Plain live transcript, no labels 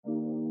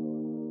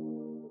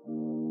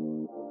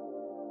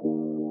Hey,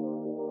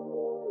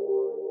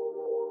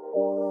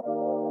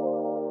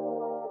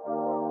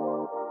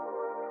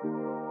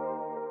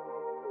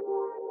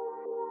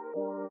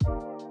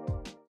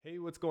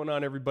 what's going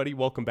on, everybody?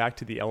 Welcome back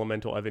to the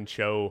Elemental Evan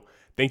Show.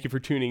 Thank you for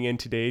tuning in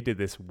today to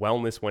this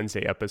Wellness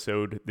Wednesday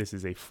episode. This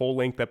is a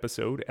full-length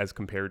episode as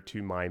compared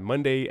to my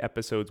Monday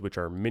episodes, which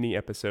are mini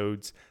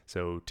episodes.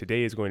 So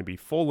today is going to be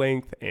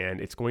full-length,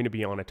 and it's going to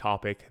be on a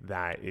topic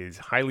that is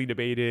highly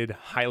debated,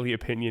 highly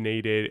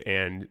opinionated,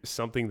 and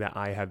something that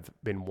I have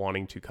been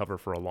wanting to cover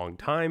for a long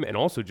time, and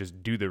also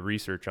just do the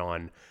research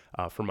on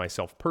for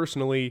myself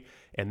personally.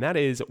 And that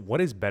is, what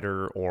is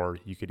better, or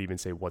you could even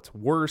say what's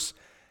worse,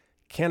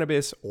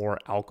 cannabis or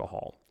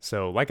alcohol?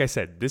 So like I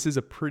said, this is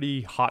a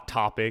pretty hot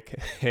topic,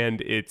 and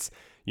it's,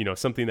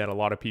 something that a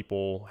lot of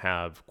people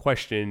have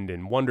questioned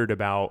and wondered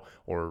about,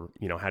 or,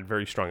 had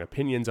very strong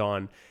opinions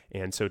on.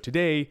 And so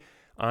today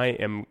I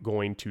am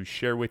going to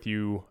share with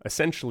you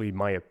essentially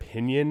my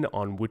opinion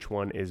on which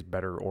one is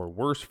better or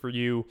worse for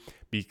you,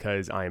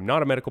 because I am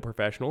not a medical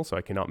professional, so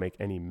I cannot make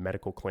any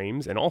medical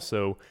claims. And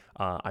also,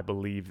 I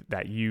believe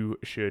that you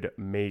should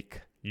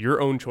make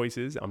your own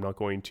choices. I'm not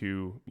going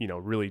to,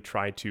 really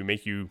try to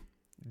make you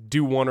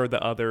do one or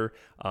the other.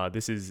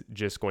 This is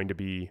just going to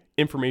be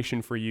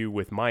information for you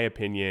with my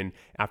opinion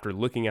after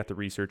looking at the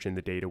research and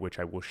the data, which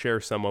I will share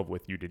some of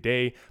with you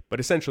today. But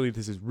essentially,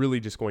 this is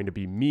really just going to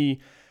be me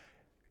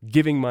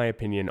giving my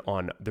opinion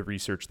on the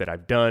research that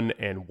I've done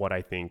and what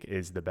I think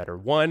is the better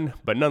one.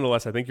 But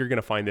nonetheless, I think you're going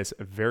to find this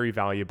very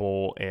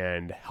valuable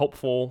and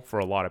helpful for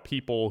a lot of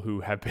people who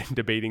have been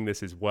debating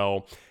this as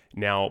well.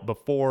 Now,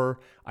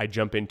 before I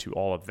jump into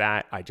all of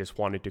that, I just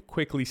wanted to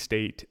quickly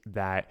state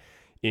that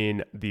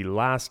in the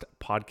last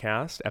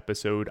podcast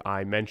episode,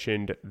 I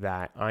mentioned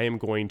that I am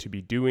going to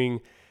be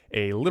doing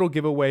a little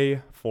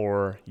giveaway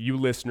for you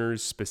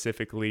listeners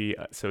specifically.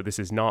 So this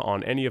is not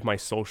on any of my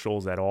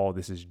socials at all.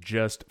 This is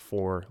just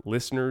for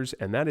listeners.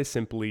 And that is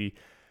simply,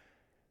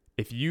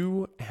 if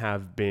you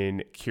have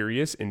been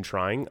curious in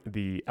trying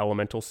the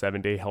Elemental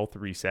 7-Day Health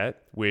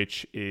Reset,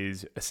 which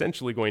is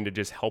essentially going to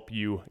just help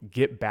you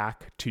get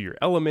back to your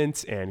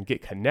elements and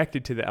get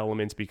connected to the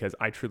elements, because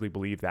I truly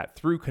believe that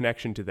through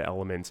connection to the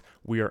elements,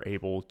 we are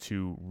able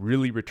to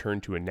really return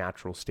to a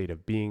natural state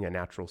of being, a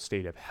natural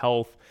state of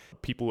health.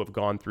 People who have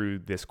gone through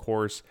this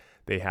course,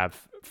 they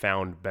have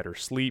found better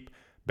sleep,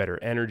 better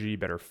energy,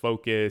 better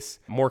focus,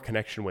 more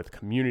connection with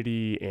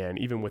community and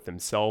even with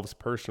themselves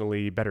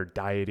personally, better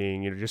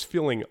dieting, just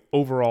feeling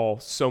overall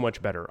so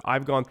much better.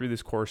 I've gone through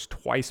this course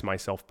twice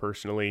myself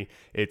personally.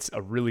 It's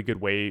a really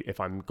good way, if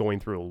I'm going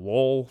through a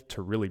lull,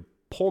 to really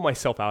pull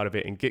myself out of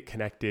it and get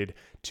connected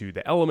to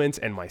the elements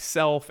and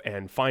myself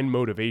and find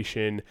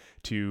motivation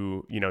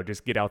to,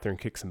 just get out there and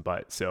kick some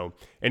butt. So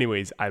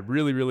anyways, I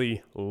really,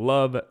 really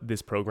love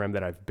this program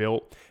that I've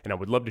built, and I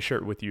would love to share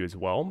it with you as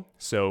well.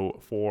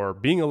 So for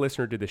being a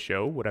listener to the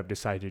show, what I've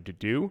decided to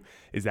do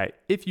is that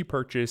if you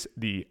purchase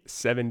the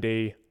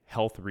 7-Day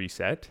Health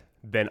Reset,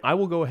 then I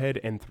will go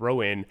ahead and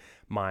throw in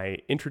my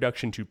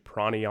introduction to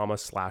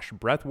pranayama /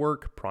 breath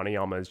work.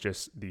 Pranayama is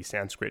just the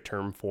Sanskrit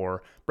term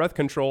for breath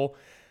control.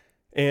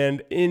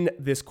 And in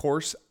this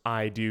course,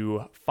 I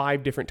do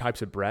 5 different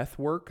types of breath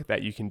work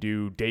that you can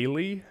do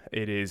daily.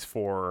 It is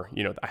for,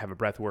 I have a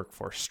breath work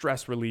for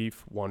stress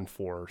relief, one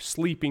for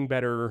sleeping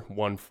better,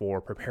 one for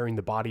preparing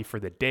the body for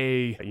the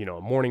day,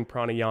 a morning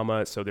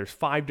pranayama. So there's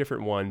 5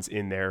 different ones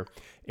in there.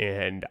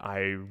 And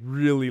I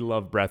really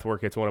love breath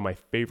work. It's one of my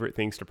favorite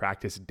things to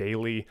practice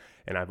daily.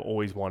 And I've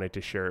always wanted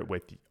to share it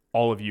with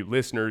all of you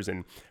listeners,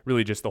 and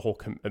really just the whole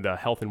the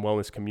health and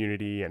wellness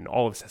community and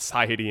all of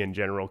society in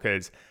general,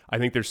 because I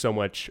think there's so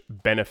much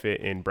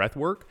benefit in breath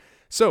work.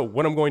 So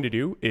what I'm going to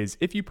do is,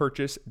 if you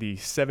purchase the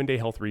 7-Day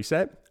Health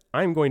Reset,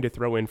 I'm going to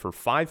throw in for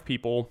 5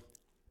 people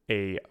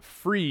a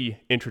free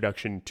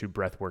introduction to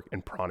breath work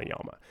and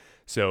pranayama.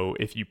 So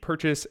if you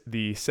purchase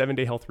the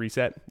 7-Day Health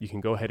Reset, you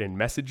can go ahead and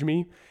message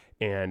me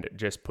and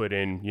just put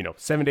in,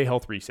 7-Day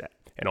Health Reset,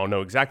 and I'll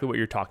know exactly what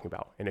you're talking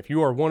about. And if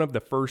you are one of the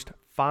first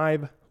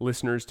 5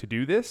 listeners to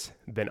do this,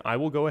 then I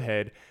will go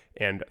ahead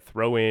and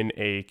throw in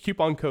a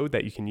coupon code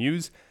that you can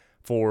use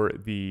for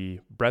the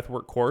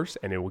breathwork course,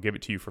 and it will give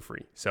it to you for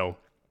free. So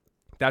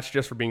that's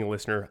just for being a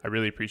listener. I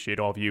really appreciate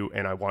all of you,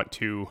 and I want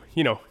to,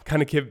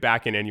 kind of give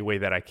back in any way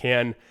that I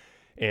can.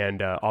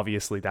 And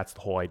obviously, that's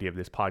the whole idea of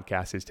this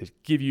podcast, is to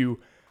give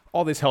you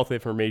all this health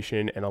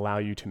information and allow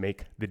you to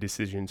make the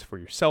decisions for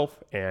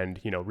yourself, and,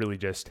 really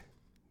just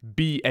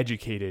be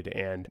educated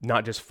and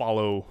not just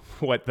follow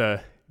what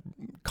the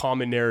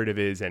common narrative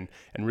is, and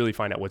really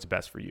find out what's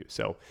best for you.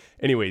 So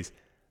anyways,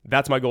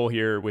 that's my goal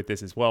here with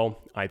this as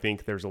well. I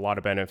think there's a lot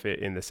of benefit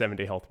in the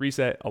 7-Day Health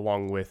Reset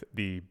along with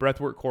the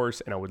breathwork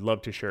course, and I would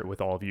love to share it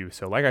with all of you.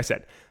 So like I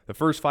said, the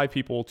first 5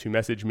 people to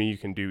message me, you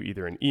can do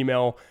either an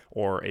email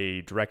or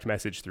a direct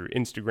message through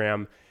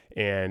Instagram.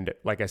 And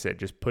like I said,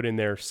 just put in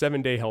there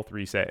 7-Day Health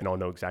Reset, and I'll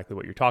know exactly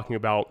what you're talking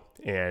about,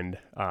 and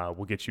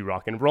we'll get you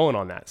rocking and rolling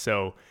on that.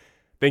 So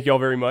thank you all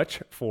very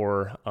much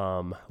for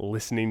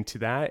listening to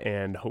that,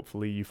 and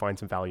hopefully you find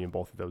some value in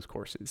both of those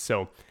courses.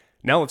 So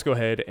Now let's go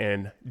ahead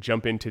and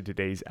jump into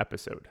today's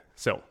episode.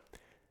 So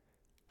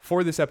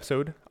for this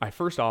episode, I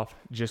first off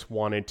just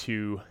wanted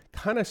to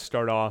kind of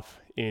start off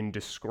in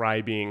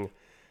describing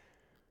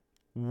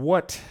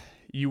what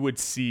you would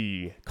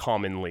see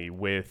commonly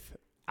with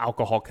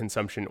alcohol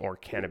consumption or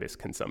cannabis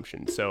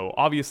consumption. So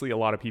obviously a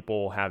lot of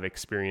people have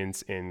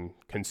experience in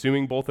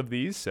consuming both of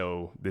these.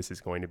 So this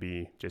is going to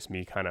be just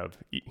me kind of,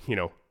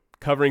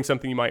 covering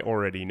something you might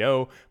already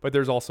know, but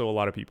there's also a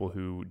lot of people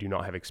who do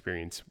not have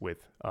experience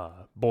with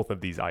both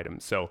of these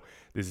items. So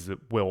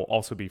will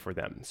also be for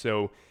them.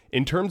 So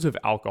in terms of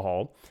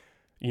alcohol,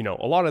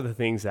 a lot of the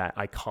things that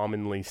I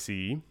commonly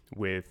see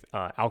with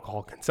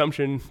alcohol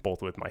consumption,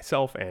 both with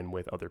myself and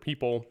with other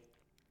people,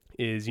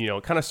 is,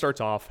 it kind of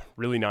starts off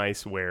really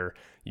nice where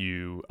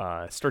you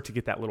start to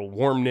get that little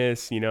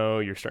warmness,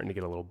 you're starting to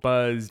get a little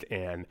buzzed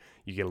and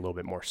you get a little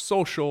bit more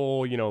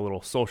social, a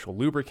little social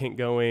lubricant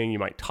going. You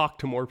might talk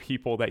to more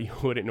people that you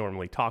wouldn't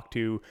normally talk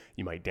to.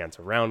 You might dance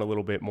around a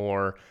little bit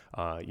more,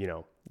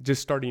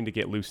 just starting to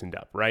get loosened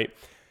up, right?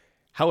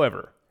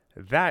 However,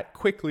 that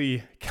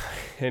quickly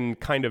can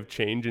kind of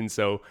change. And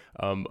so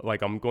I'm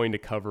going to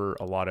cover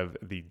a lot of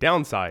the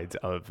downsides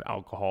of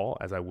alcohol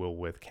as I will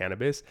with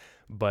cannabis,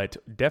 but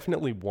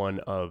definitely one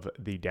of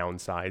the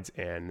downsides.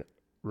 And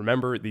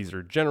remember, these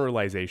are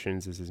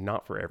generalizations. This is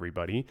not for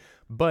everybody,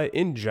 but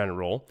in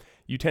general,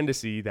 you tend to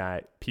see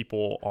that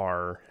people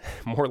are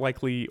more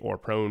likely or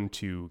prone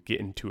to get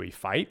into a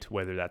fight,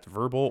 whether that's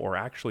verbal or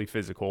actually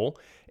physical.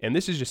 And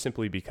this is just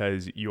simply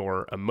because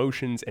your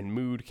emotions and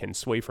mood can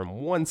sway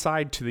from one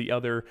side to the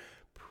other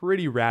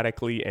pretty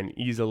radically and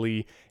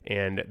easily,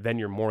 and then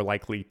you're more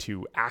likely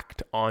to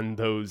act on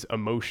those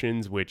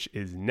emotions, which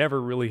is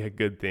never really a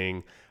good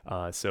thing.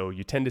 So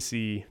you tend to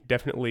see,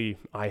 definitely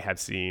I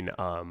have seen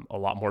a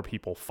lot more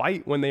people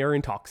fight when they are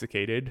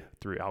intoxicated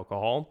through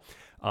alcohol.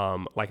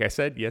 Like I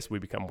said, yes, we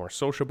become more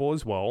sociable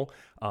as well,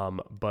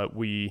 but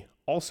we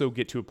also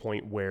get to a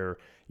point where,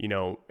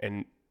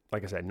 and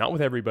like I said, not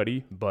with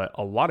everybody, but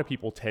a lot of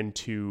people tend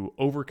to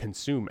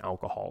overconsume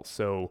alcohol.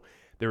 So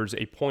there's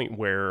a point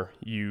where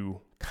you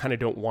kind of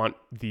don't want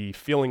the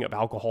feeling of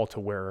alcohol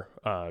to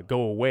go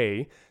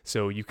away.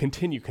 So you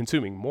continue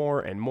consuming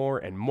more and more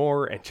and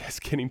more, and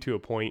just getting to a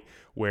point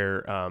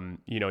where,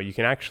 you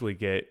can actually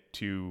get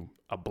to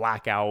a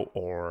blackout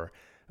or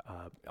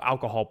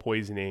alcohol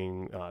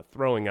poisoning,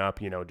 throwing up,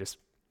 just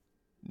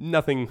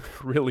nothing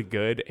really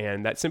good.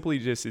 And that simply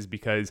just is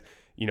because,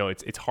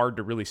 it's hard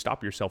to really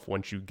stop yourself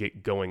once you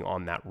get going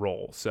on that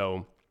roll.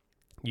 So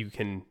you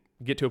can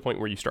get to a point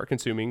where you start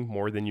consuming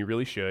more than you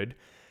really should.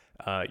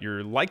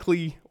 You're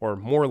likely or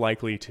more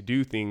likely to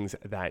do things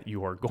that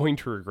you are going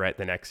to regret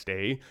the next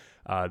day.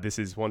 This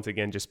is once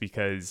again just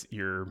because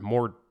you're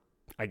more,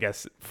 I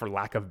guess, for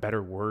lack of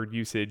better word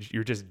usage,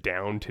 you're just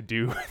down to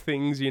do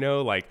things,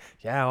 yeah,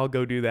 I'll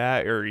go do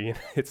that. Or,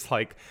 it's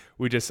like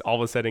we just all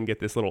of a sudden get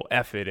this little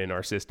F it in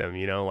our system,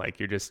 like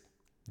you're just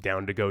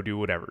down to go do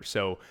whatever.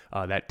 So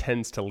that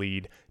tends to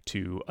lead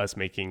to us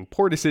making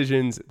poor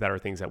decisions that are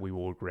things that we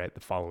will regret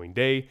the following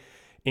day.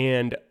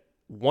 And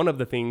one of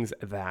the things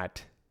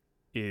that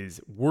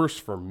is worse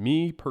for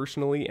me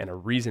personally, and a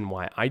reason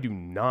why I do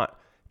not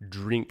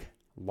drink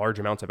large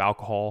amounts of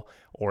alcohol,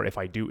 or if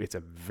I do, it's a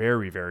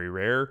very, very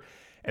rare,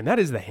 and that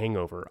is the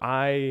hangover.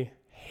 I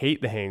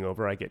hate the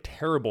hangover. I get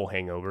terrible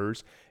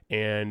hangovers.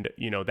 And,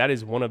 that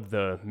is one of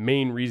the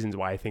main reasons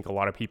why I think a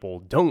lot of people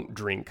don't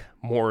drink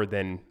more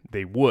than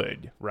they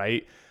would,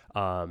 right?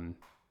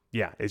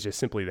 It's just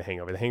simply the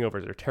hangover. The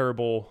hangovers are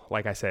terrible.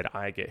 Like I said,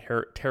 I get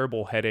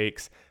terrible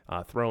headaches,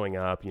 throwing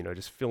up,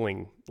 just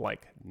feeling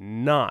like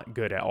not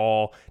good at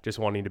all, just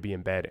wanting to be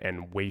in bed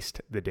and waste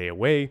the day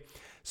away.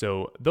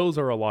 So those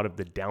are a lot of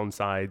the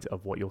downsides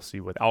of what you'll see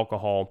with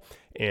alcohol.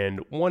 And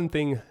one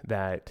thing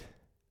that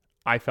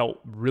I felt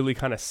really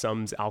kind of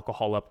sums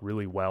alcohol up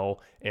really well,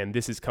 and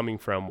this is coming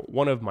from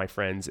one of my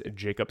friends,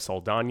 Jacob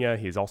Saldana.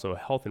 He is also a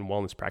health and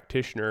wellness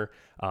practitioner.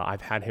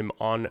 I've had him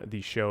on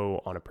the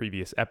show on a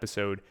previous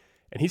episode,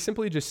 and he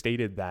simply just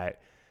stated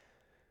that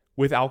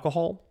with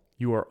alcohol,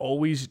 you are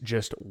always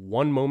just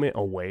one moment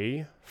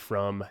away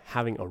from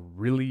having a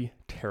really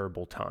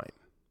terrible time.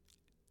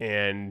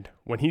 And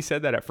when he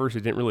said that at first,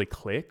 it didn't really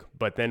click,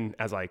 but then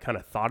as I kind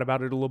of thought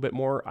about it a little bit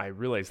more, I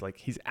realized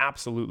he's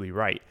absolutely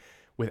right.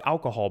 With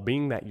alcohol,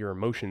 being that your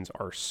emotions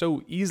are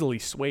so easily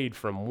swayed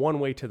from one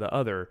way to the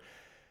other,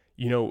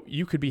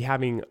 you could be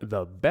having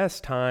the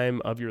best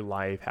time of your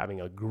life,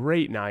 having a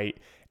great night,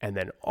 and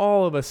then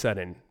all of a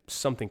sudden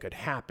something could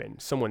happen.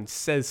 Someone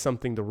says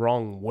something the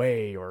wrong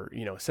way, or,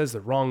 says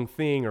the wrong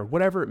thing, or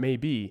whatever it may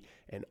be.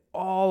 And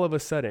all of a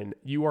sudden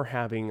you are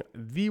having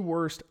the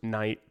worst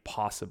night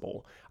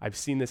possible. I've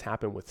seen this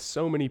happen with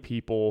so many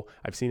people.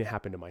 I've seen it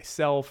happen to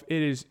myself.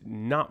 It is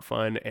not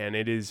fun. And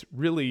it is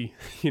really,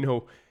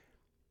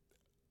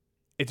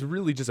 it's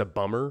really just a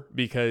bummer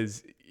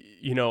because,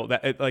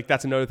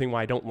 that's another thing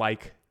why I don't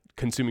like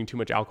consuming too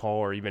much alcohol,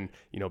 or even,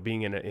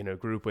 being in a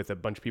group with a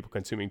bunch of people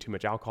consuming too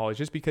much alcohol, is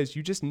just because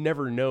you just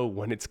never know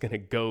when it's going to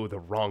go the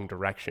wrong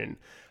direction.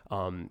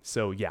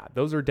 So yeah,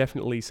 those are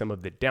definitely some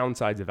of the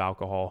downsides of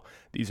alcohol.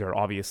 These are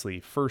obviously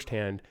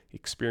firsthand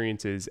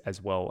experiences,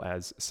 as well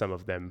as some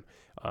of them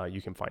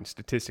you can find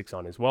statistics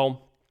on as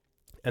well.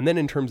 And then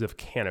in terms of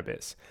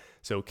cannabis,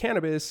 so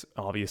cannabis,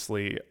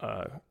 obviously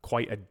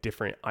quite a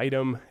different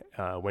item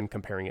when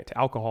comparing it to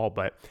alcohol,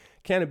 but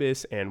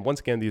cannabis, and once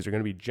again, these are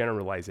going to be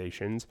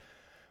generalizations,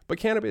 but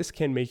cannabis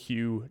can make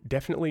you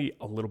definitely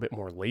a little bit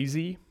more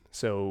lazy.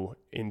 So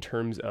in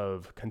terms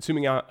of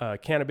consuming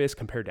cannabis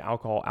compared to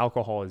alcohol,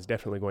 alcohol is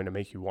definitely going to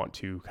make you want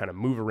to kind of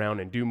move around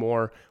and do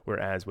more,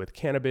 whereas with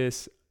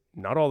cannabis,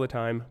 not all the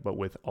time, but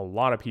with a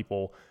lot of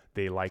people,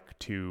 they like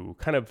to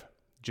kind of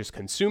just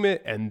consume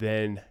it and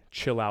then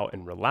chill out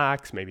and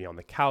relax, maybe on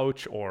the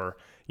couch, or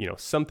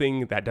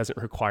something that doesn't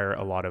require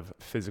a lot of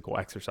physical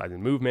exercise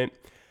and movement.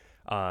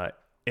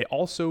 It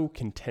also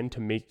can tend to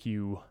make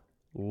you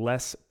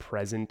less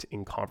present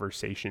in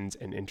conversations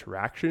and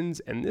interactions,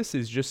 and this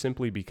is just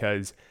simply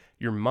because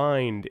your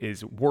mind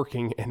is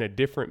working in a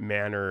different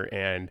manner,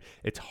 and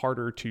it's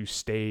harder to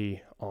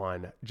stay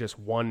on just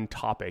one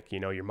topic.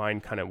 Your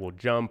mind kind of will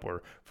jump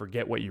or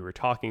forget what you were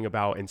talking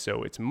about, and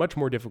so it's much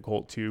more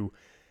difficult to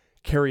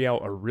carry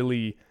out a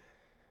really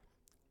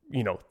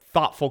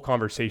thoughtful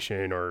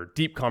conversation or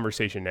deep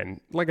conversation.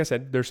 And like I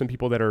said, there's some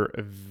people that are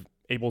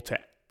able to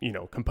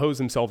compose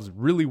themselves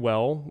really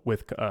well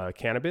with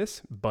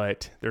cannabis,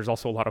 but there's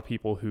also a lot of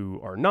people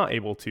who are not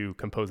able to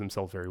compose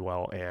themselves very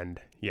well,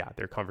 and yeah,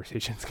 their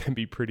conversations can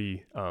be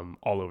pretty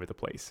all over the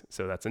place.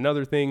 So that's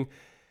another thing.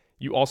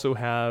 You also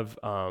have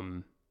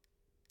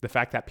the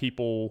fact that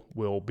people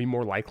will be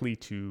more likely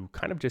to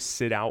kind of just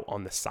sit out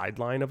on the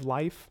sideline of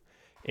life.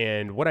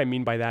 And what I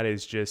mean by that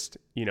is just,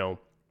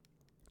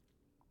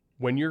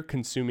 when you're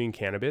consuming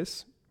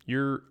cannabis,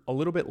 you're a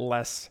little bit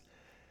less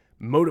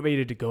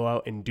motivated to go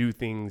out and do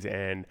things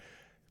and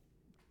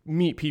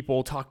meet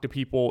people, talk to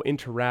people,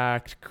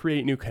 interact,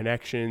 create new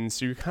connections.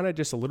 So you're kind of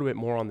just a little bit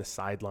more on the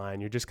sideline.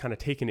 You're just kind of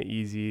taking it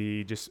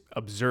easy, just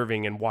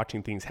observing and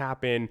watching things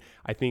happen.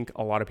 I think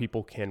a lot of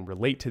people can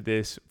relate to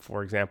this.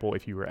 For example,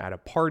 if you were at a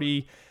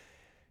party,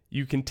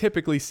 you can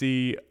typically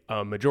see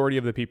a majority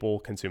of the people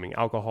consuming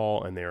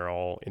alcohol, and they're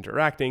all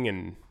interacting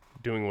and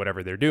doing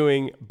whatever they're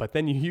doing. But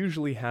then you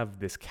usually have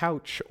this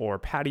couch or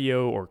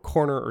patio or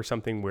corner or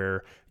something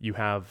where you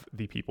have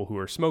the people who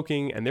are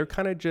smoking, and they're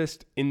kind of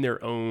just in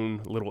their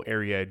own little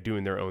area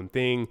doing their own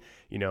thing,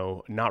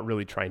 not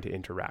really trying to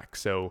interact.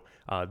 So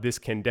this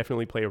can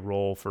definitely play a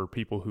role for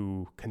people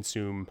who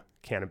consume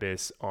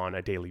cannabis on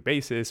a daily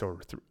basis,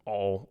 or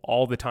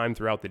all the time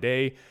throughout the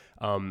day.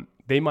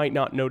 They might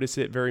not notice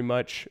it very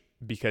much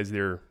because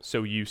they're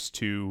so used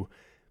to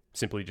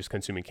simply just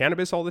consuming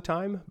cannabis all the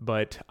time.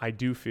 But I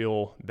do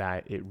feel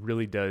that it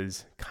really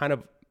does kind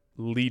of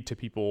lead to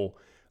people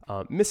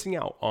missing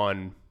out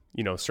on,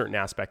 certain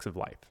aspects of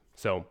life.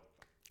 So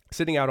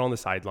sitting out on the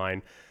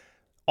sideline.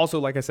 Also,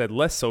 like I said,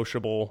 less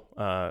sociable.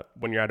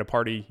 When you're at a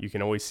party, you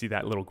can always see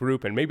that little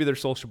group, and maybe they're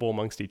sociable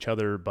amongst each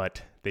other,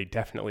 but they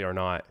definitely are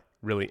not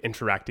really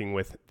interacting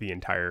with the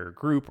entire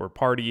group or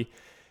party.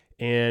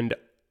 And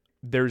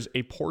there's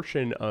a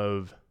portion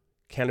of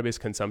cannabis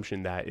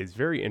consumption that is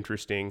very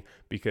interesting,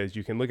 because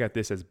you can look at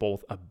this as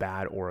both a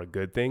bad or a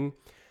good thing.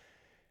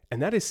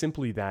 And that is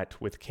simply that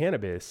with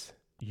cannabis,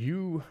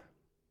 you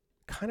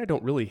kind of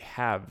don't really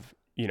have,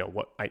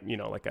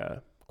 like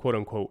a quote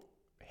unquote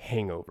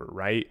hangover,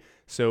 right?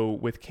 So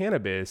with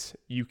cannabis,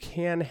 you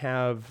can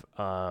have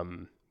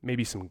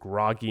maybe some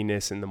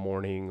grogginess in the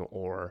morning,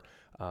 or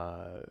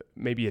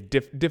maybe a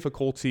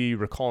difficulty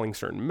recalling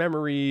certain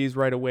memories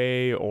right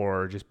away,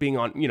 or just being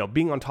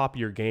on top of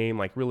your game,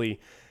 like really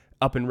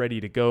up and ready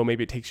to go.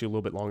 Maybe it takes you a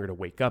little bit longer to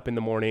wake up in the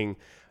morning.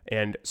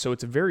 And so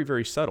it's very,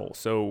 very subtle.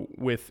 So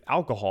with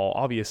alcohol,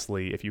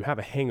 obviously, if you have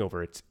a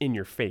hangover, it's in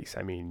your face.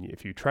 I mean,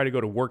 if you try to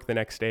go to work the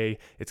next day,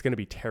 it's going to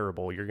be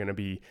terrible. You're going to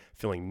be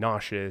feeling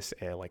nauseous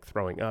and like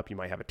throwing up. You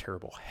might have a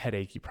terrible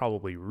headache. You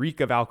probably reek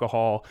of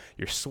alcohol.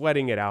 You're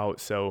sweating it out.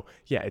 So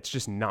yeah, it's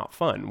just not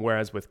fun.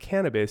 Whereas with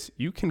cannabis,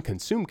 you can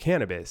consume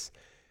cannabis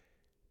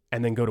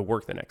and then go to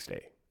work the next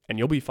day, and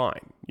you'll be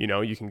fine.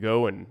 You can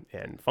go and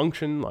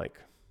function like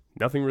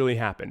nothing really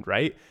happened,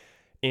 right?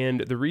 And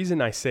the reason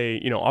I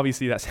say,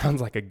 obviously that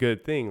sounds like a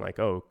good thing, like,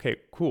 oh, okay,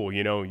 cool,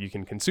 you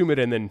can consume it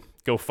and then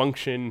go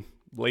function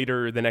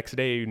later the next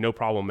day, no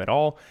problem at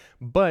all.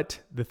 But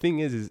the thing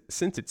is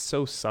since it's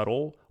so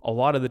subtle, a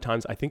lot of the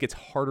times I think it's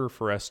harder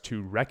for us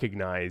to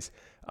recognize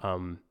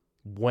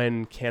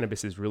when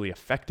cannabis is really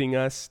affecting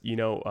us, in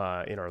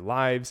our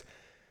lives,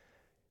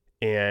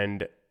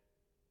 and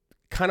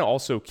kind of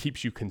also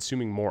keeps you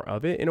consuming more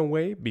of it in a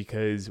way,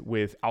 because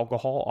with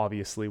alcohol,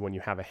 obviously, when you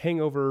have a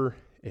hangover,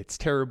 it's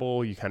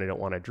terrible. You kind of don't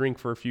want to drink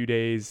for a few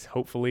days,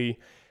 hopefully,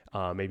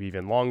 maybe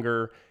even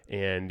longer.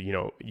 And,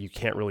 you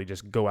can't really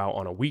just go out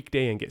on a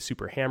weekday and get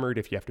super hammered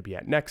if you have to be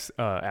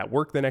at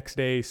work the next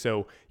day.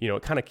 So,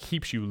 it kind of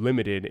keeps you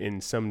limited in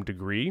some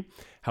degree.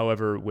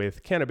 However,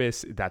 with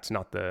cannabis, that's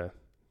not the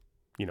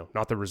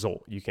not the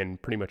result. You can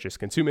pretty much just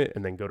consume it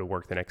and then go to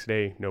work the next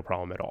day, no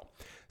problem at all.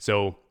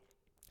 So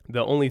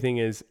the only thing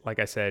is, like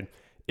I said,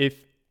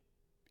 if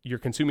you're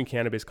consuming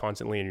cannabis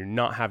constantly and you're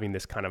not having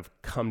this kind of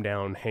come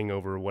down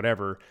hangover or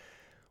whatever,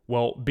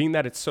 well, being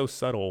that it's so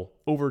subtle,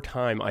 over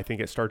time, I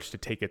think it starts to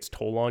take its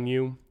toll on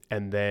you.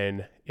 And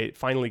then it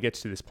finally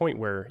gets to this point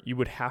where you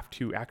would have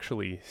to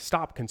actually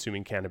stop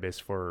consuming cannabis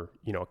for,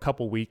 a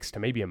couple weeks to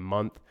maybe a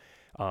month,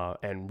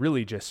 and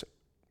really just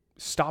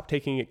stop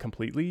taking it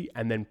completely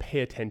and then pay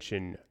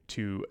attention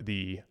to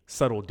the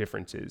subtle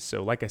differences.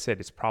 So like I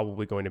said, it's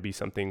probably going to be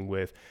something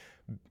with,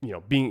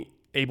 being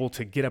able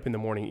to get up in the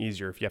morning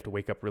easier if you have to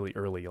wake up really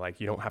early.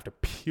 Like you don't have to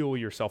peel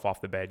yourself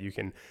off the bed. You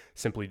can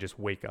simply just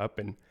wake up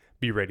and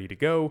be ready to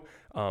go.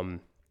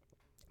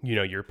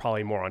 You're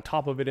probably more on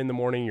top of it in the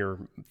morning. Your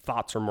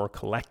thoughts are more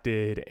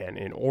collected and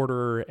in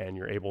order, and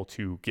you're able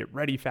to get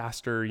ready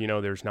faster.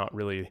 There's not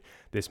really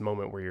this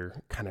moment where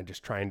you're kind of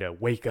just trying to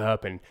wake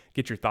up and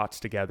get your thoughts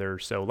together.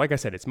 So like I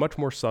said, it's much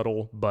more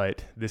subtle,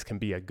 but this can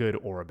be a good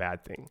or a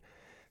bad thing.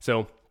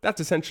 So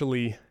that's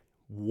essentially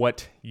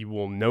what you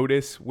will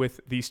notice with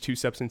these two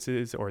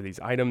substances or these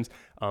items.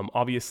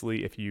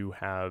 Obviously, if you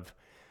have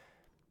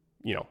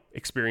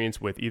experience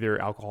with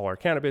either alcohol or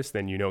cannabis,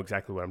 then you know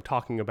exactly what I'm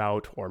talking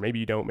about, or maybe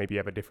you don't, maybe you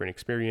have a different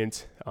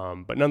experience.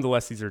 But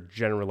nonetheless, these are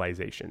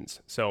generalizations.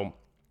 So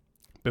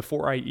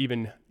before I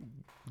even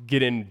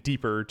get in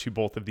deeper to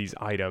both of these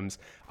items,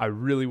 I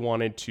really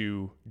wanted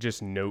to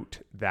just note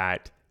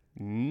that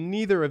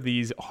neither of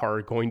these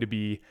are going to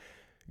be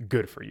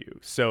good for you.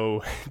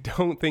 So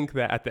don't think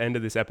that at the end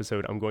of this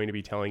episode, I'm going to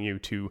be telling you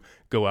to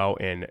go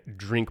out and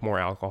drink more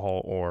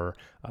alcohol or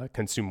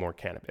consume more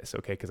cannabis,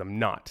 okay? Because I'm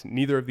not.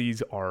 Neither of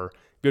these are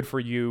good for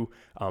you.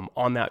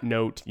 On that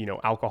note,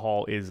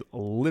 alcohol is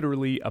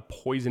literally a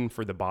poison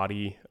for the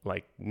body,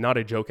 like not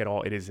a joke at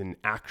all. It is an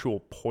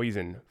actual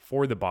poison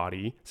for the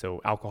body.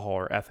 So alcohol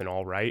or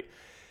ethanol, right?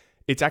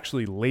 It's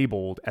actually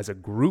labeled as a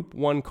group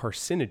 1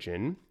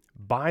 carcinogen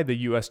by the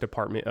U.S.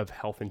 Department of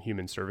Health and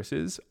Human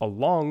Services,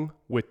 along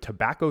with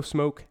tobacco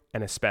smoke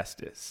and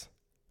asbestos.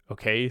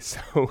 Okay,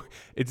 so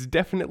it's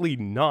definitely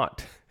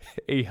not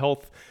a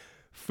health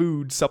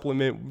food,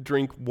 supplement,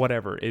 drink,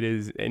 whatever. It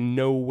is in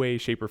no way,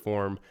 shape, or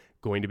form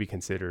going to be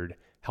considered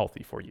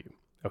healthy for you.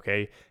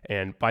 Okay,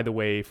 and by the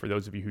way, for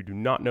those of you who do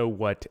not know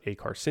what a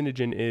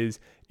carcinogen is,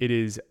 it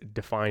is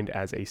defined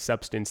as a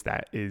substance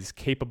that is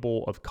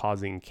capable of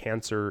causing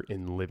cancer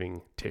in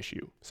living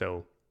tissue.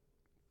 So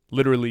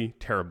literally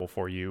terrible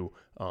for you,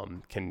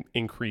 can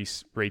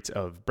increase rates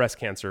of breast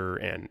cancer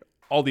and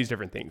all these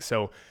different things.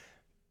 So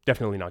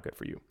definitely not good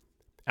for you.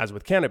 As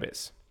with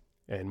cannabis,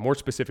 and more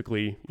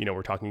specifically,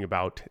 we're talking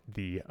about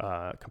the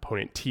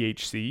component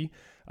THC,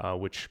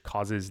 which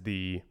causes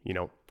the,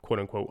 quote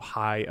unquote,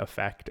 high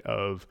effect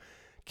of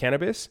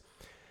cannabis.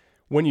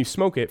 When you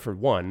smoke it, for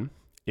one,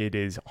 it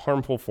is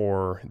harmful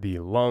for the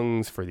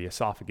lungs, for the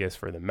esophagus,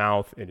 for the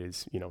mouth. It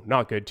is,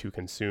 not good to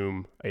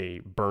consume a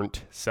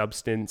burnt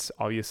substance,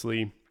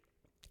 obviously.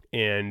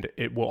 And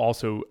it will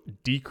also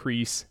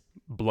decrease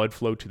blood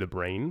flow to the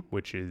brain,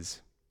 which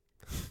is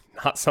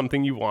not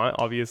something you want.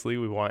 Obviously,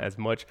 we want as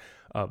much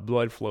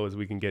blood flow as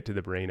we can get to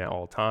the brain at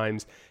all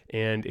times.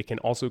 And it can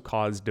also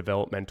cause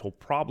developmental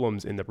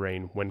problems in the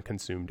brain when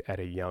consumed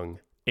at a young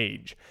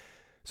age.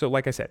 So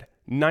like I said,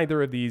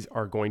 neither of these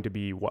are going to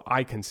be what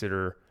I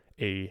consider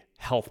a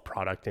health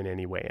product in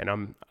any way.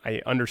 And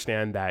I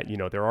understand that,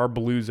 there are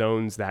blue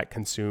zones that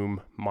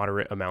consume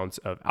moderate amounts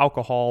of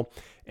alcohol.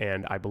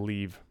 And I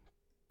believe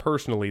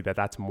personally that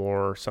that's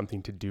more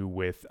something to do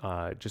with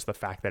just the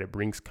fact that it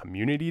brings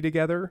community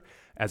together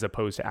as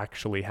opposed to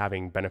actually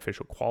having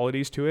beneficial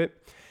qualities to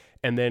it.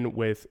 And then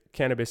with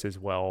cannabis as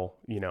well,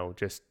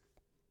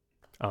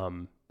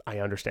 I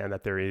understand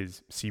that there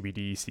is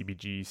CBD,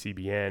 CBG,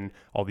 CBN,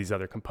 all these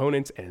other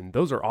components, and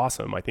those are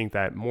awesome. I think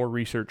that more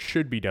research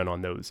should be done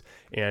on those.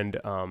 And,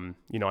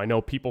 I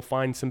know people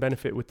find some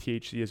benefit with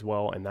THC as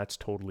well, and that's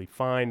totally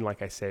fine.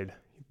 Like I said,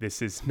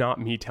 this is not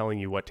me telling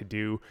you what to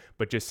do,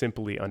 but just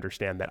simply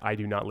understand that I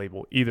do not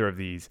label either of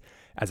these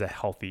as a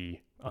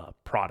healthy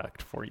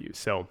product for you.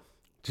 So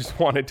just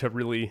wanted to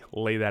really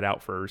lay that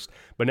out first.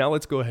 But now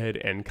let's go ahead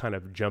and kind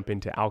of jump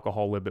into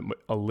alcohol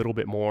a little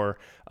bit more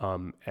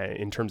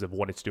in terms of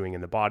what it's doing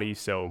in the body.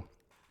 So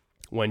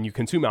when you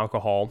consume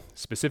alcohol,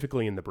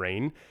 specifically in the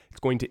brain, it's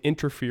going to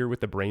interfere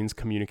with the brain's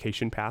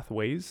communication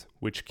pathways,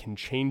 which can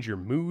change your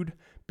mood,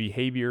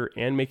 behavior,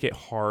 and make it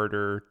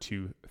harder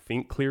to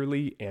think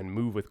clearly and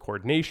move with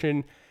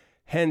coordination,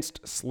 hence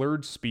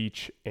slurred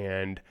speech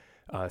and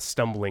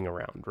stumbling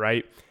around,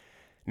 right?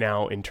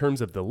 Now, in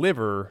terms of the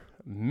liver,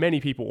 many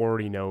people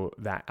already know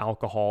that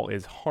alcohol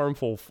is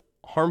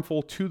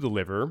harmful to the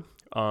liver,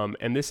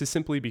 and this is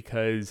simply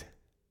because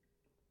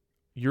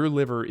your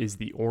liver is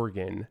the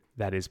organ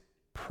that is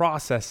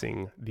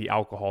processing the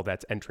alcohol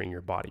that's entering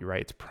your body,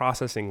 right? It's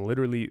processing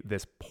literally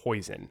this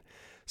poison.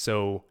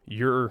 So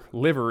your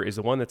liver is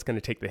the one that's going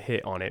to take the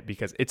hit on it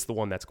because it's the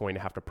one that's going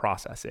to have to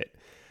process it.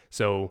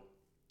 So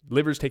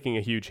liver's taking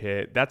a huge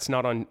hit. That's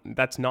not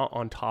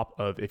on top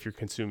of if you're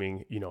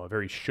consuming, a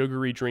very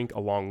sugary drink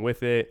along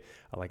with it,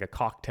 like a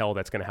cocktail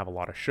that's going to have a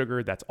lot of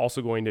sugar. That's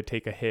also going to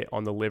take a hit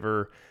on the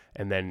liver.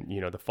 And then,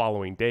 the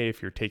following day,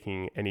 if you're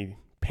taking any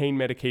pain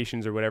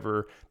medications or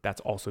whatever, that's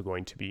also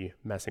going to be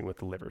messing with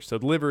the liver. So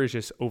the liver is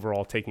just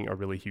overall taking a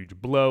really huge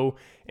blow.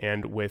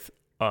 And with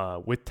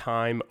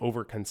time,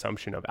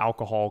 overconsumption of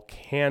alcohol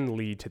can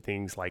lead to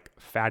things like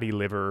fatty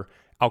liver,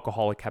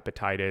 alcoholic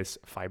hepatitis,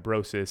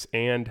 fibrosis,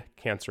 and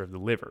cancer of the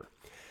liver.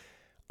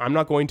 I'm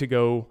not going to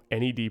go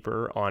any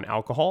deeper on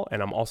alcohol,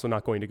 and I'm also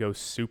not going to go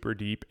super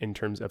deep in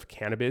terms of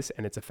cannabis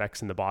and its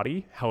effects in the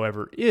body.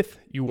 However, if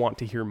you want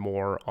to hear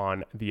more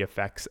on the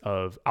effects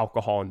of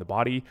alcohol in the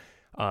body,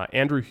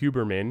 Andrew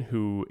Huberman,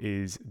 who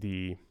is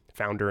the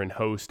founder and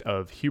host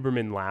of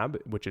Huberman Lab,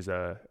 which is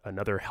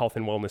another health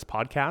and wellness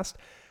podcast,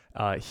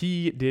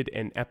 he did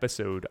an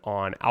episode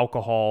on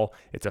alcohol,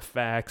 its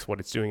effects, what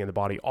it's doing in the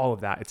body, all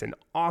of that. It's an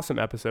awesome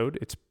episode.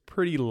 It's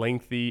pretty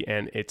lengthy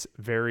and it's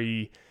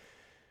very,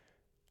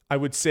 I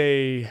would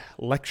say,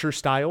 lecture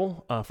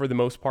style for the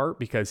most part,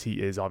 because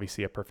he is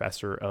obviously a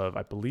professor of,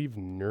 I believe,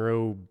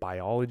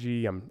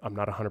 neurobiology. I'm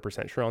not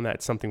 100% sure on that.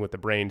 It's something with the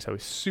brain. So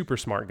he's a super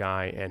smart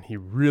guy, and he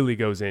really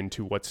goes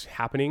into what's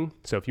happening.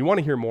 So if you want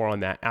to hear more on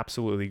that,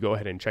 absolutely go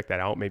ahead and check that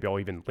out. Maybe I'll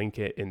even link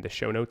it in the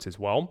show notes as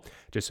well,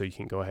 just so you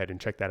can go ahead and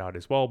check that out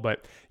as well.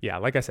 But yeah,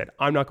 like I said,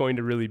 I'm not going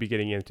to really be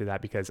getting into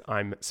that because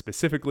I'm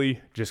specifically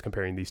just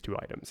comparing these two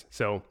items.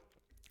 So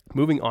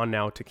moving on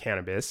now to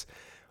cannabis.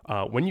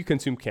 When you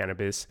consume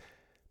cannabis,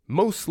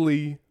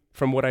 mostly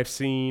from what I've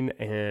seen,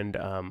 and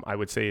I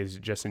would say is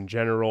just in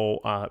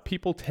general,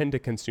 people tend to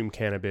consume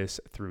cannabis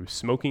through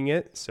smoking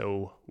it.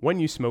 So when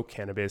you smoke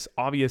cannabis,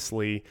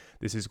 obviously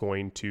this is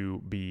going to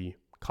be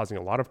causing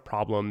a lot of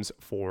problems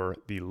for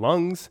the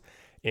lungs.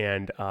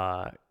 And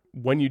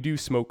when you do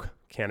smoke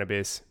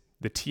cannabis,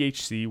 the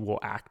THC will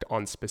act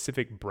on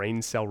specific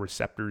brain cell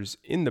receptors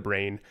in the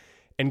brain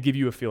and give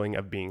you a feeling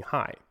of being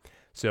high.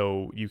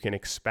 So you can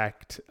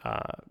expect,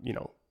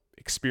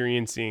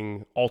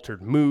 experiencing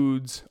altered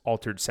moods,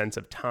 altered sense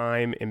of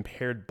time,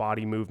 impaired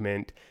body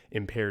movement,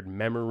 impaired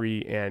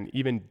memory, and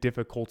even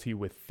difficulty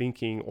with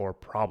thinking or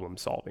problem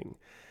solving.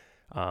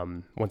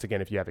 Once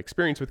again, if you have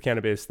experience with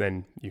cannabis,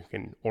 then you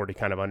can already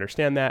kind of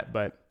understand that,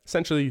 but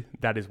essentially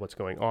that is what's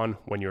going on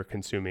when you're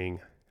consuming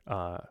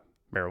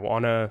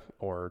marijuana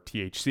or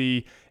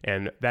THC,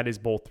 and that is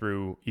both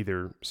through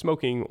either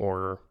smoking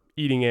or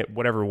eating it,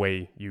 whatever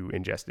way you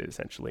ingest it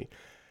essentially.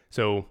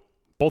 So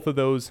both of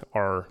those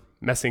are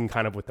messing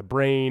kind of with the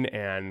brain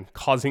and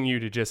causing you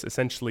to just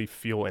essentially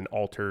feel an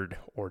altered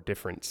or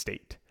different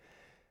state.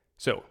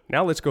 So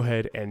now let's go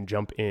ahead and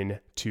jump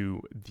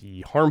into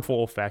the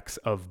harmful effects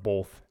of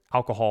both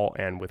alcohol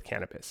and with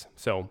cannabis.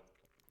 So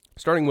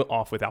starting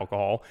off with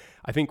alcohol,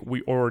 I think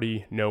we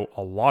already know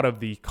a lot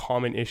of the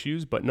common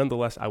issues, but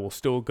nonetheless, I will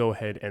still go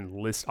ahead and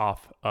list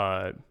off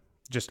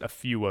just a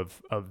few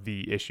of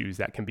the issues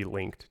that can be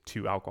linked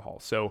to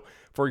alcohol. So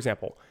for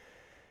example,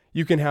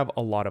 you can have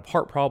a lot of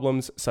heart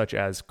problems such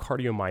as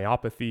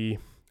cardiomyopathy,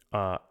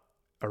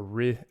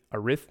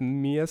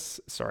 arrhythmias.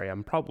 Sorry,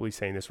 I'm probably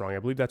saying this wrong. I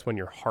believe that's when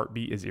your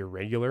heartbeat is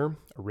irregular.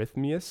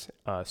 Arrhythmias,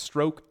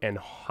 stroke, and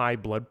high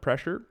blood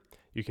pressure.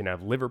 You can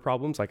have liver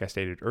problems, like I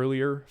stated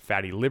earlier,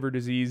 fatty liver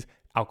disease,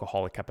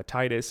 alcoholic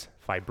hepatitis,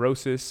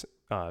 fibrosis,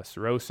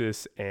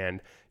 cirrhosis,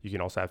 and you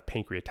can also have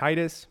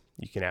pancreatitis.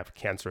 You can have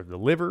cancer of the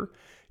liver.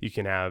 You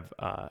can have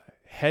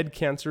head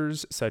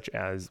cancers such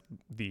as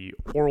the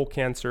oral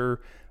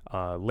cancer,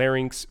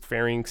 larynx,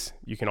 pharynx.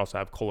 You can also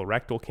have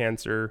colorectal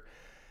cancer.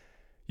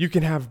 You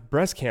can have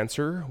breast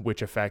cancer,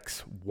 which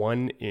affects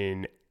 1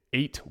 in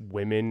 8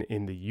 women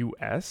in the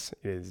US.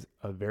 It is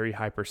a very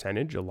high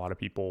percentage. A lot of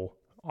people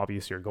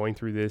obviously are going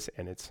through this,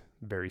 and it's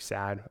very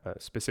sad,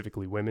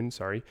 specifically women,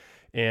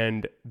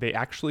 And they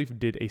actually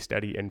did a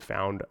study and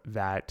found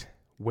that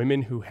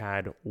women who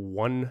had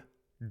 1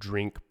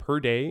 drink per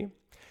day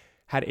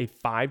had a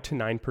 5 to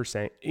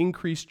 9%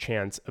 increased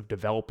chance of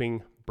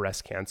developing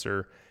breast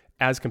cancer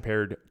as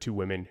compared to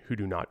women who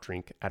do not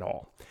drink at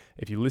all.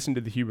 If you listen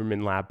to the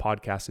Huberman Lab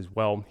podcast as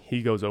well,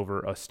 he goes over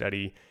a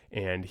study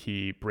and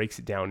he breaks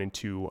it down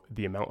into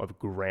the amount of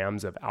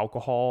grams of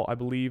alcohol, I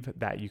believe,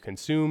 that you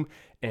consume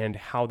and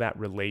how that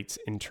relates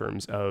in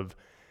terms of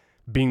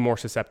being more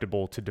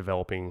susceptible to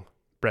developing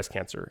breast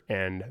cancer.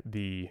 And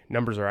the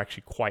numbers are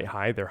actually quite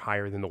high. They're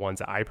higher than the ones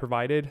that I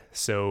provided.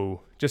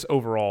 So just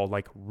overall,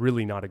 like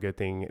really not a good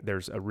thing.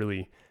 There's a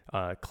really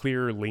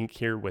clear link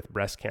here with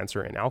breast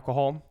cancer and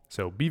alcohol.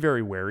 So be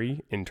very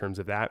wary in terms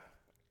of that.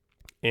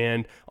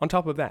 And on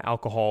top of that,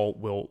 alcohol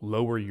will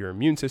lower your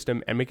immune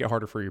system and make it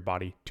harder for your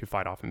body to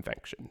fight off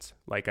infections.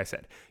 Like I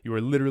said, you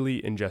are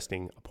literally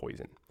ingesting a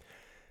poison.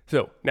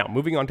 So now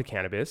moving on to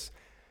cannabis,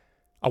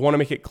 I want to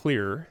make it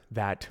clear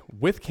that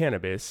with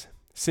cannabis,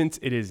 since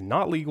it is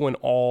not legal in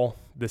all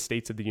the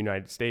states of the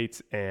United States,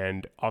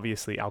 and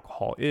obviously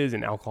alcohol is,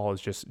 and alcohol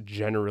is just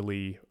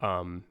generally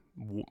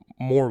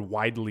more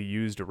widely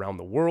used around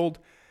the world,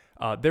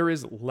 there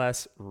is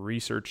less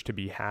research to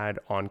be had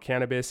on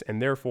cannabis,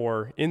 and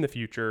therefore in the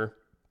future,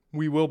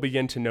 we will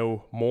begin to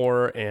know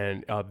more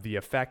and of the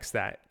effects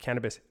that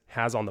cannabis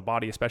has on the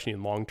body, especially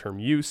in long-term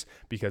use,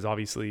 because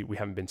obviously we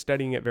haven't been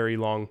studying it very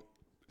long.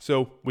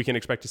 So we can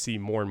expect to see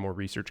more and more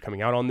research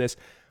coming out on this.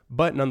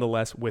 But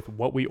nonetheless, with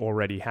what we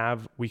already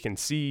have, we can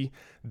see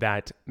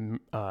that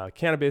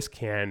cannabis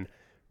can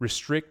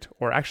restrict,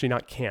 or actually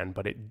not can,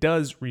 but it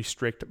does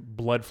restrict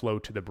blood flow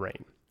to the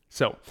brain.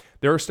 So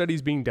there are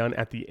studies being done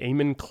at the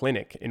Amen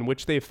Clinic in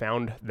which they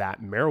found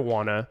that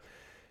marijuana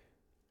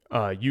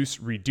use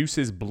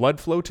reduces blood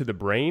flow to the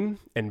brain,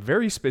 and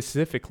very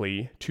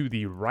specifically to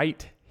the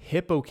right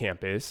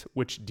hippocampus,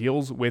 which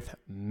deals with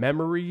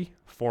memory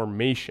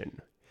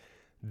formation.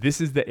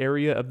 This is the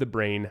area of the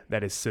brain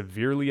that is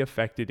severely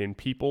affected in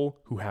people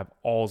who have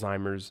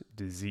Alzheimer's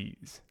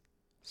disease.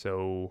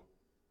 So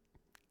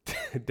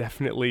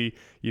definitely,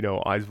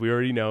 as we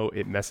already know,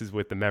 it messes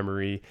with the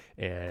memory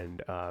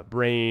and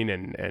brain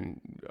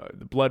and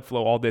the blood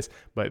flow, all this.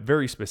 But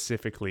very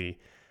specifically,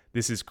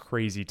 this is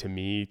crazy to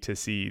me to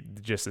see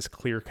just this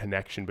clear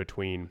connection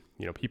between,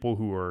 people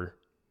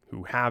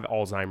who have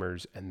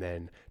Alzheimer's, and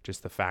then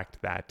just the fact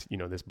that,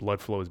 this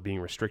blood flow is being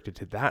restricted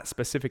to that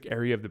specific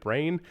area of the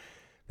brain.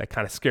 That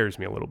kind of scares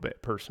me a little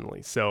bit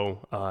personally.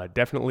 So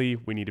definitely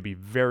we need to be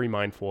very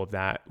mindful of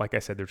that. Like I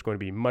said, there's going to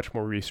be much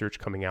more research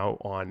coming out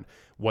on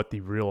what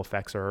the real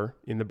effects are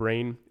in the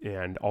brain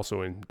and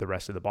also in the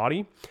rest of the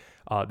body.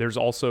 There's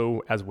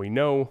also, as we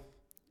know,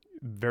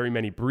 very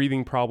many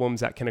breathing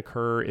problems that can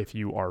occur if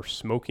you are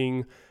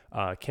smoking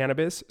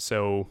cannabis.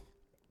 So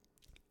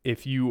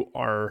if you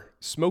are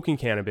smoking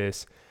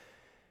cannabis,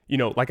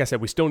 like I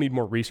said, we still need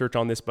more research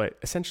on this, but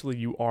essentially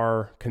you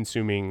are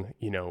consuming,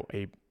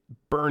 a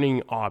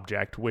burning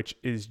object, which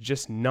is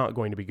just not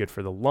going to be good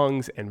for the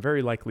lungs and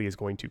very likely is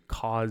going to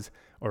cause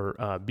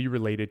or be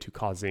related to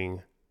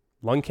causing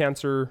lung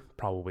cancer,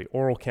 probably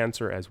oral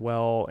cancer as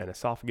well, and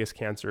esophagus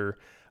cancer.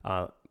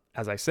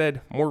 As I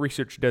said, more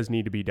research does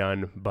need to be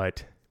done,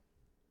 but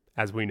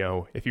as we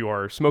know, if you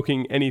are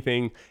smoking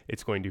anything,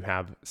 it's going to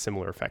have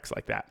similar effects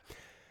like that.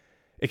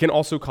 It can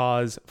also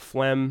cause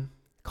phlegm,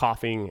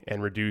 coughing,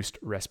 and reduced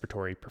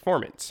respiratory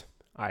performance.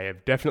 I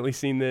have definitely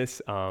seen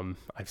this. I've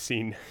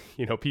seen,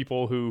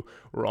 people who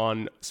were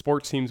on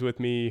sports teams with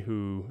me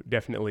who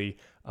definitely,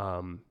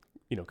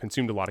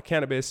 consumed a lot of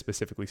cannabis,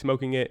 specifically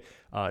smoking it.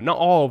 Not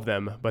all of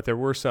them, but there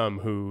were some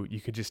who you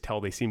could just tell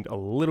they seemed a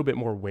little bit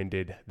more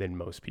winded than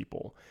most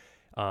people.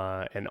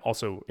 And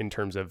also in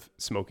terms of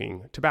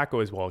smoking tobacco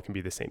as well, it can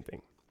be the same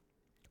thing.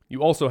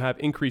 You also have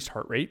increased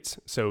heart rates.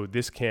 So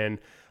this can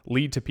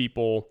lead to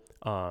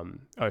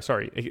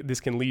this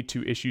can lead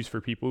to issues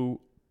for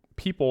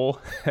people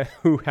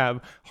who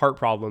have heart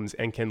problems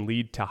and can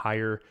lead to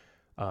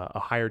a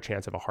higher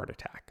chance of a heart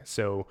attack.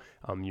 So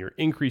you're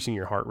increasing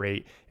your heart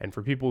rate. And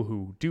for people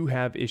who do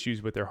have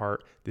issues with their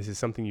heart, this is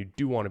something you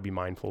do want to be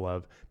mindful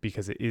of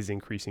because it is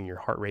increasing your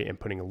heart rate and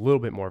putting a little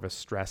bit more of a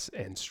stress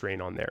and strain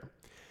on there.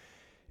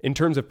 In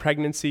terms of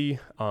pregnancy,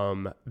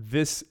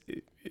 this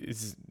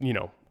is,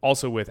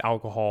 also with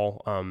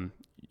alcohol.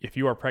 If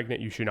you are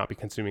pregnant, you should not be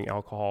consuming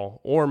alcohol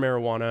or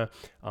marijuana.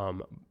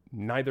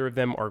 Neither of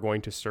them are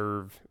going to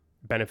serve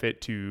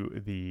benefit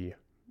to the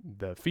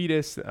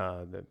fetus,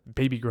 the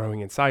baby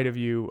growing inside of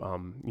you.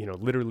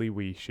 Literally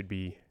we should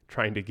be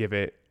trying to give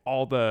it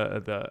all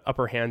the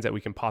upper hands that we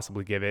can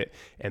possibly give it.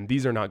 And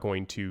these are not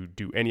going to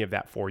do any of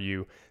that for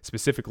you.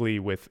 Specifically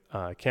with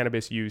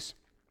cannabis use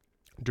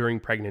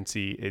during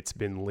pregnancy, it's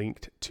been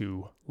linked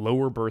to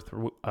lower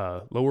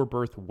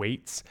birth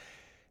weights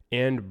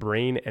and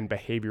brain and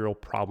behavioral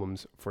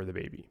problems for the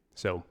baby.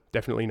 So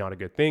definitely not a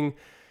good thing.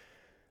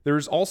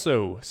 There's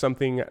also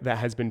something that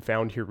has been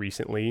found here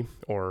recently,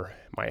 or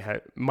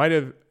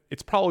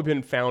it's probably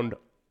been found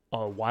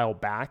a while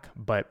back,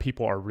 but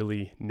people are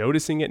really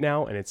noticing it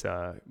now, and it's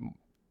a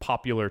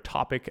popular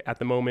topic at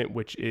the moment,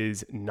 which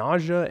is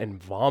nausea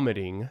and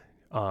vomiting,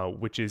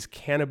 which is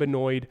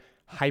cannabinoid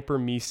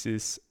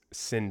hyperemesis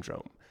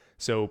syndrome.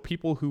 So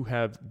people who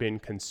have been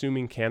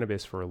consuming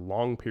cannabis for a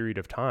long period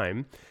of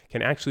time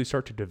can actually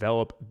start to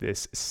develop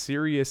this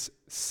serious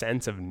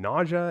sense of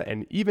nausea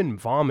and even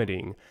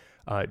vomiting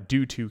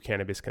due to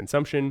cannabis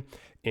consumption.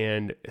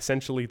 And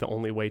essentially the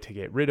only way to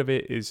get rid of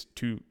it is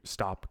to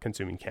stop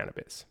consuming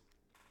cannabis.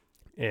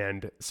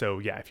 And so,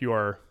 if you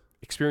are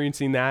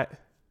experiencing that,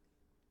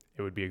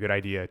 it would be a good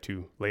idea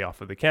to lay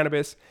off of the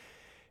cannabis.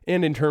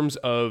 And in terms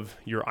of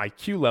your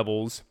IQ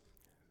levels,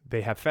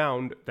 they have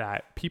found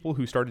that people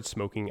who started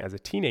smoking as a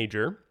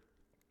teenager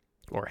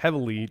or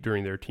heavily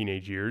during their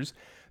teenage years,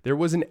 there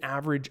was an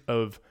average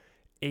of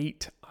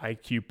 8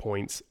 IQ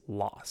points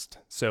lost.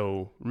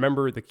 So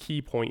remember, the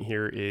key point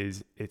here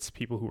is it's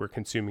people who were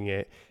consuming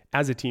it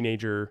as a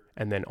teenager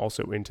and then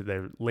also into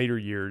their later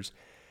years.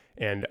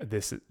 And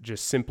this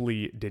just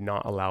simply did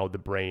not allow the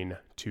brain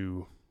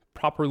to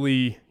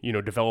properly,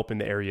 develop in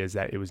the areas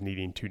that it was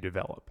needing to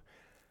develop.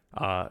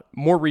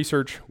 More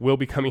research will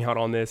be coming out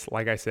on this,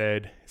 like I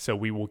said, so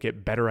we will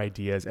get better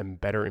ideas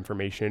and better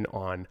information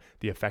on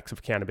the effects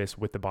of cannabis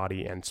with the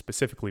body and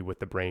specifically with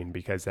the brain,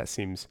 because that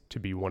seems to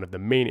be one of the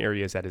main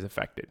areas that is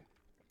affected.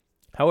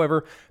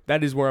 However,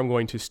 that is where I'm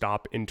going to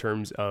stop in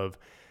terms of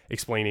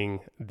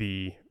explaining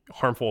the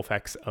harmful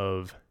effects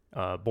of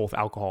both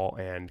alcohol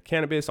and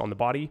cannabis on the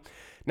body.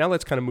 Now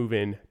let's kind of move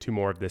into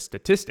more of the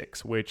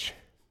statistics, which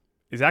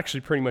is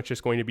actually pretty much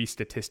just going to be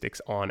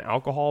statistics on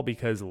alcohol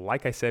because,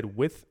 like I said,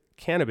 with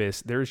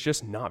cannabis, there's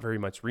just not very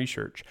much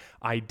research.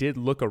 I did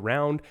look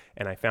around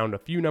and I found a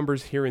few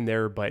numbers here and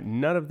there, but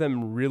none of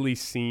them really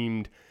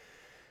seemed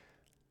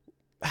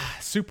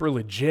super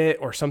legit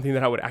or something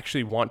that I would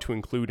actually want to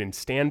include and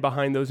stand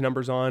behind those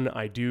numbers on.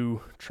 I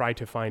do try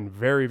to find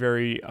very,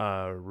 very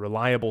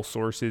reliable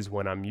sources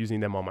when I'm using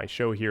them on my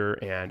show here,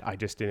 and I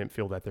just didn't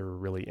feel that there were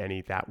really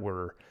any that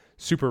were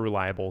super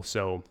reliable.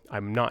 So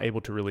I'm not able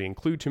to really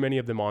include too many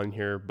of them on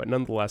here, but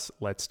nonetheless,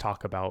 let's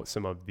talk about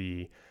some of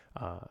the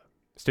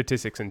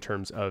statistics in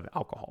terms of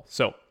alcohol.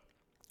 So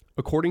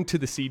according to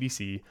the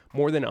CDC,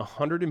 more than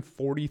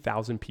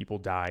 140,000 people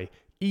die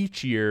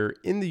each year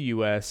in the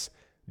US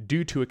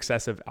due to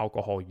excessive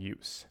alcohol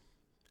use.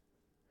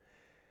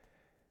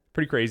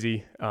 Pretty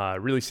crazy,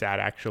 really sad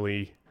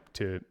actually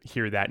to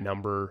hear that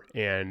number.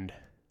 And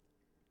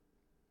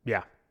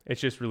yeah,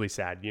 it's just really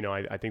sad. You know,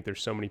 I think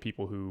there's so many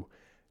people who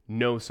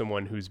know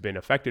someone who's been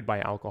affected by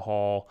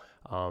alcohol,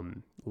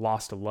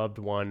 lost a loved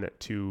one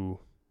to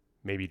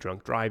maybe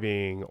drunk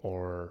driving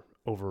or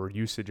over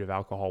usage of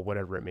alcohol,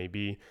 whatever it may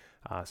be.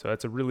 So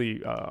that's a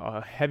really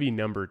heavy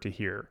number to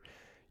hear.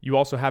 You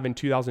also have in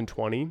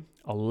 2020,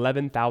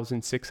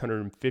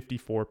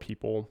 11,654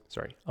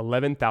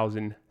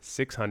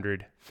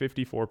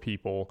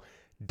 people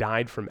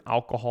died from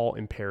alcohol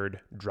impaired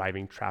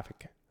driving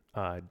traffic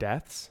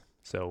deaths.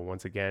 So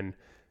once again,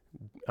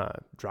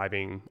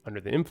 driving under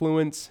the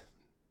influence,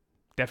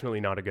 definitely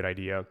not a good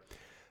idea.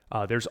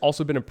 There's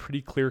also been a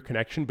pretty clear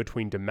connection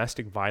between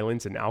domestic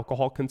violence and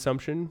alcohol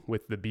consumption,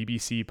 with the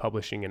BBC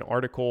publishing an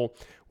article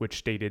which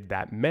stated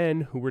that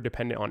men who were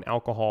dependent on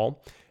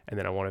alcohol, and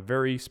then I want to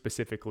very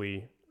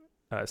specifically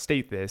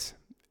state this,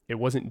 it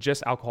wasn't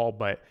just alcohol,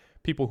 but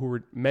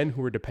men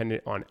who were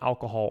dependent on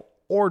alcohol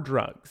or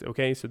drugs.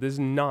 Okay, so this is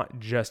not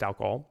just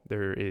alcohol.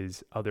 There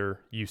is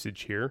other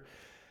usage here.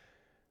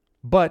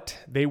 But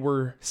they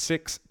were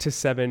 6 to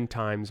 7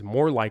 times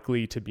more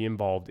likely to be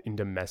involved in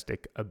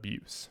domestic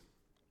abuse.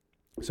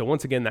 So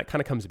once again, that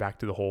kind of comes back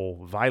to the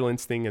whole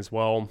violence thing as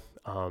well,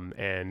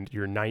 and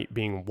your night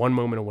being one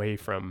moment away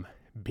from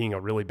being a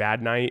really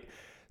bad night.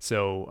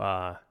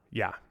 So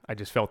yeah, I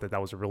just felt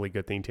that was a really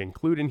good thing to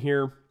include in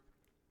here.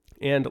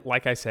 And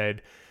like I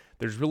said,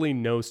 there's really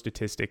no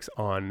statistics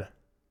on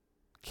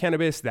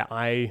cannabis that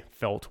I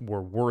felt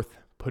were worth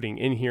putting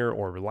in here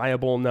or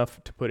reliable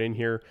enough to put in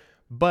here.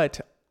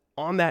 But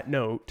on that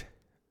note,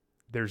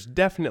 there's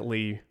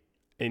definitely,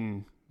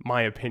 in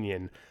my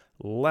opinion,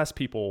 less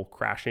people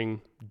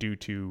crashing due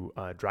to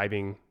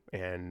driving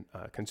and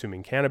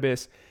consuming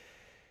cannabis.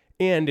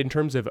 And in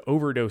terms of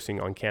overdosing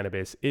on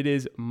cannabis, it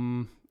is,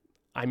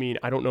 I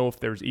don't know if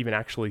there's even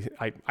actually,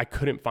 I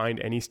couldn't find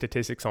any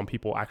statistics on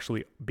people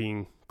actually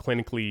being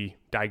clinically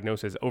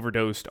diagnosed as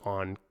overdosed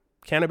on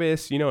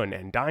cannabis,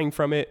 and dying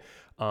from it.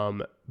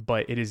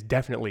 But it is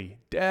definitely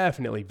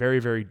very,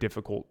 very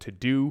difficult to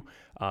do.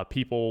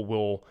 People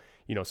will,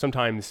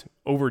 sometimes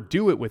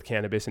overdo it with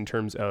cannabis in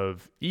terms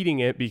of eating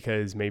it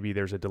because maybe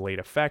there's a delayed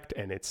effect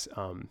and it's,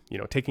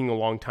 taking a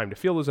long time to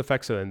feel those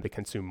effects. So then they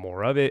consume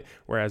more of it.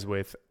 Whereas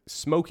with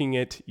smoking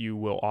it, you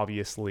will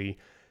obviously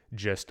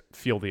just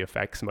feel the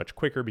effects much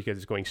quicker because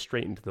it's going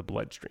straight into the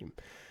bloodstream.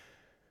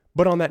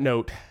 But on that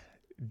note,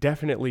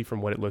 definitely from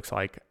what it looks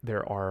like,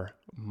 there are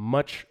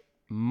much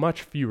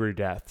fewer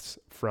deaths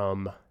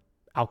from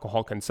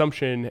alcohol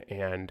consumption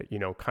and,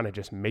 kind of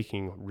just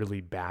making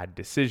really bad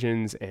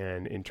decisions.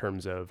 And in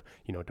terms of,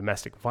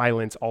 domestic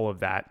violence, all of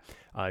that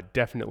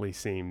definitely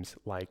seems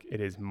like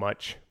it is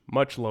much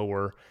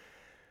lower,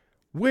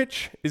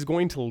 which is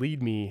going to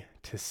lead me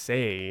to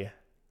say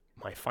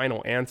my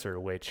final answer,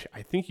 which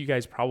I think you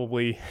guys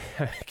probably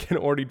can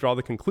already draw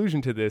the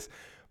conclusion to this.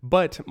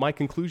 But my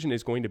conclusion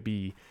is going to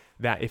be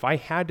that if I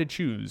had to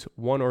choose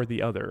one or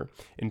the other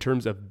in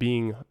terms of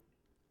being,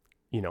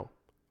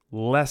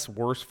 less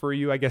worse for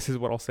you, I guess is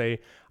what I'll say,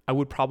 I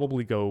would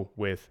probably go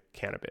with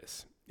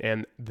cannabis.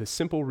 And the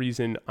simple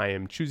reason I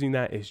am choosing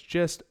that is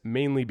just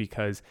mainly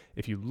because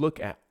if you look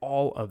at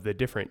all of the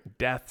different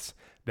deaths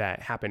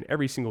that happen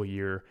every single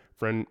year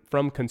from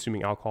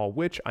consuming alcohol,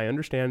 which I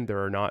understand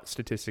there are not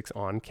statistics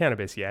on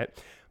cannabis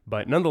yet,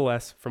 but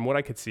nonetheless, from what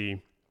I could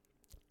see,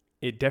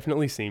 it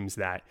definitely seems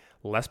that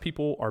less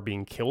people are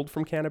being killed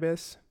from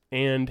cannabis.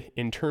 And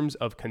in terms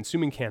of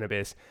consuming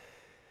cannabis,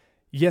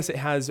 yes, it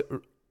has,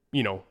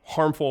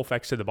 harmful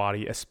effects to the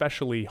body,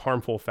 especially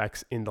harmful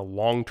effects in the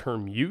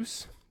long-term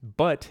use,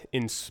 but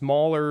in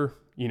smaller,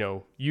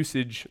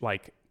 usage,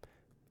 like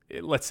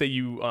let's say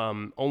you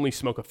only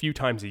smoke a few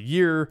times a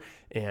year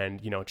and,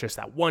 just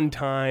that one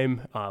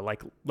time,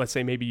 like let's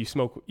say maybe you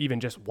smoke even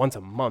just once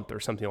a month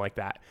or something like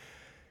that.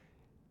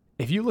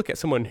 if you look at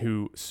someone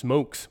who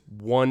smokes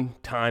one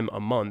time a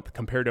month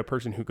compared to a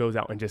person who goes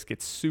out and just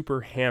gets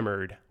super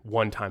hammered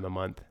one time a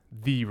month,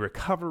 the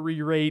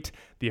recovery rate,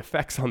 the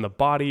effects on the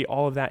body,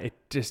 all of that, it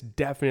just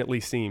definitely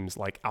seems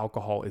like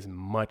alcohol is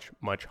much,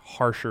 much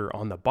harsher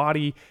on the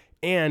body.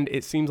 And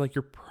it seems like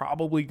you're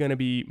probably going to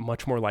be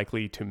much more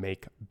likely to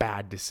make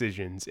bad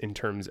decisions in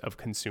terms of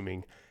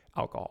consuming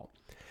alcohol.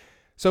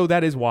 So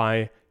that is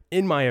why,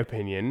 in my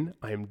opinion,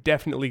 I am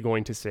definitely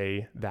going to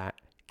say that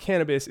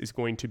cannabis is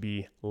going to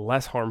be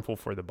less harmful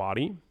for the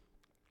body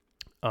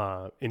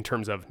in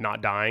terms of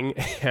not dying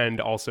and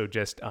also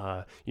just,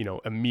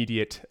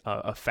 immediate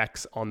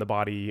effects on the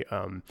body.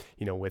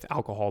 With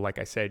alcohol, like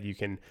I said, you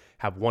can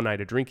have one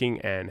night of drinking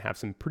and have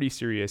some pretty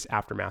serious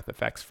aftermath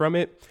effects from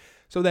it.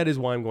 So that is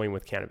why I'm going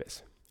with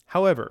cannabis.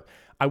 However,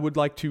 I would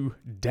like to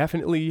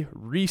definitely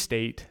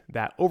restate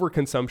that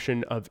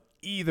overconsumption of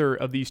either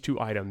of these two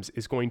items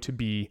is going to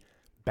be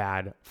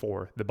bad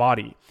for the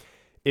body.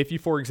 If you,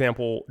 for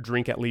example,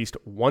 drink at least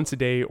once a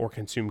day or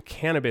consume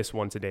cannabis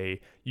once a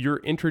day, you're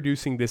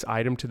introducing this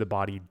item to the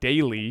body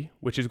daily,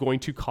 which is going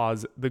to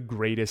cause the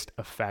greatest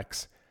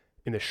effects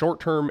in the short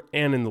term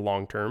and in the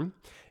long term.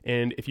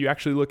 And if you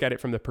actually look at it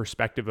from the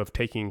perspective of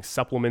taking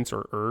supplements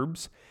or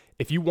herbs,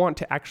 if you want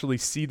to actually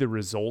see the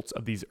results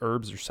of these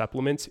herbs or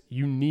supplements,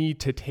 you need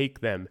to take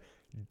them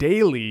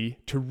daily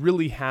to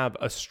really have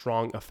a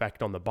strong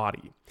effect on the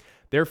body.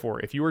 Therefore,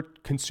 if you are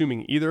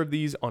consuming either of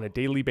these on a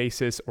daily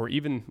basis or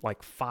even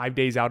like 5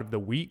 days out of the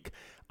week,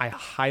 I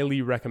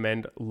highly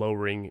recommend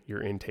lowering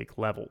your intake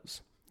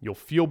levels. You'll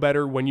feel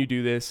better when you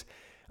do this,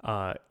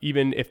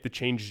 even if the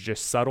change is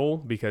just subtle,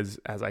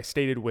 because as I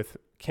stated with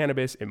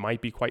cannabis, it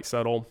might be quite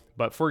subtle.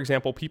 But for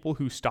example, people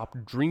who stop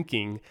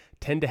drinking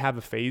tend to have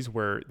a phase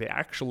where they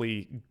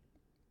actually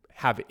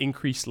have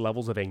increased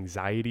levels of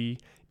anxiety,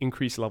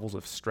 increased levels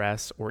of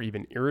stress, or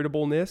even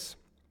irritableness.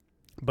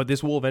 But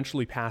this will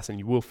eventually pass and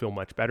you will feel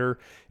much better.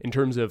 In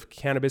terms of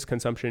cannabis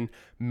consumption,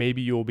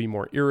 maybe you'll be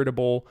more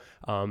irritable,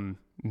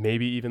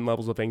 maybe even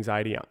levels of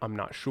anxiety. I'm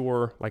not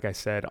sure. Like I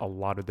said, a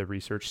lot of the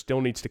research still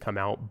needs to come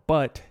out,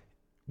 but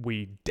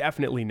we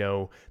definitely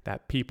know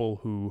that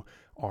people who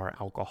are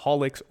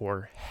alcoholics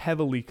or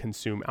heavily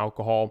consume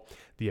alcohol,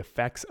 the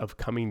effects of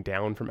coming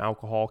down from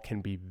alcohol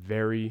can be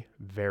very,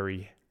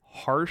 very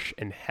harsh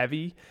and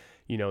heavy.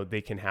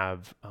 They can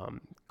have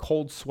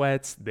cold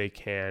sweats, they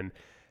can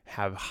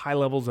have high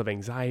levels of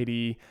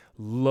anxiety,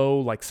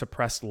 low,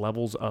 suppressed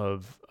levels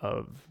of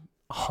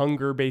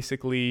hunger,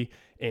 basically.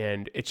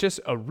 And it's just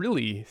a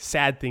really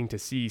sad thing to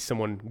see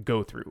someone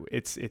go through.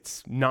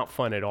 It's not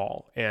fun at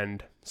all.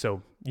 And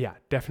so, yeah,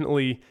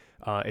 definitely,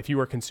 if you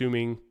are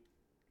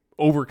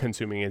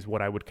over-consuming is what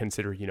I would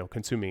consider,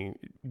 consuming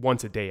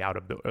once a day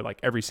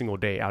every single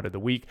day out of the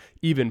week,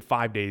 even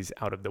 5 days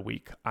out of the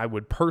week. I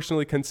would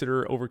personally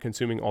consider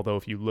over-consuming, although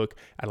if you look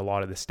at a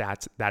lot of the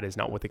stats, that is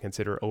not what they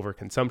consider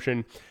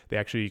over-consumption. They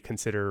actually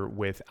consider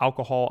with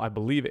alcohol, I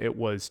believe it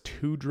was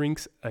 2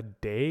 drinks a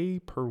day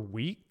per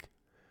week.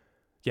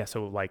 Yeah,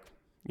 so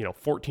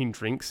 14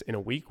 drinks in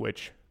a week,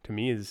 which to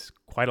me is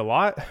quite a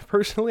lot.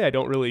 Personally, I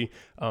don't really,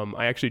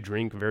 I actually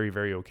drink very,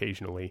 very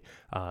occasionally.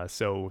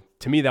 So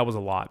to me, that was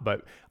a lot,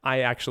 but I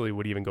actually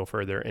would even go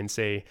further and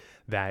say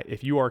that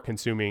if you are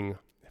consuming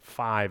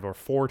 5 or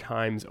 4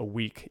 times a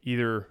week,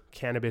 either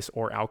cannabis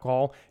or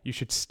alcohol, you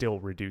should still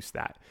reduce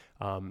that.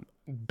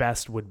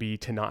 Best would be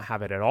to not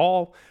have it at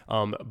all.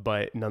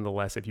 But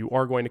nonetheless, if you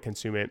are going to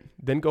consume it,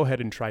 then go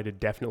ahead and try to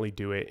definitely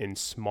do it in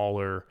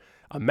smaller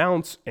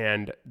amounts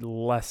and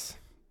less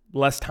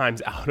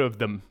times out of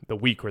the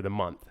week or the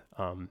month.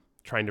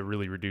 Trying to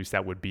really reduce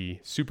that would be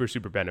super,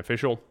 super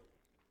beneficial.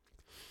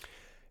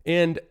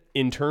 And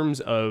in terms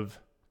of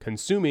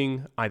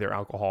consuming either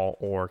alcohol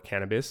or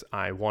cannabis,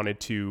 I wanted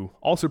to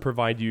also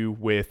provide you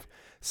with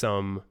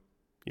some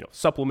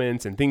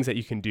supplements and things that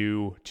you can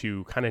do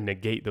to kind of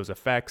negate those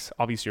effects.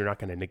 Obviously, you're not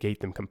going to negate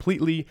them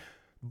completely,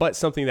 but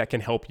something that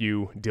can help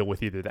you deal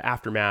with either the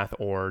aftermath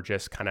or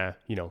just kind of,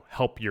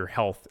 help your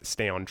health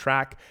stay on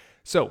track.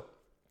 So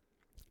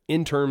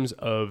in terms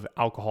of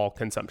alcohol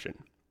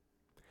consumption,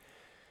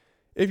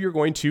 if you're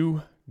going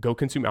to go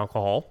consume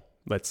alcohol,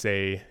 let's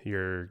say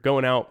you're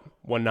going out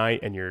one night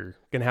and you're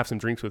going to have some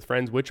drinks with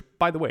friends, which,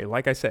 by the way,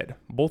 like I said,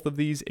 both of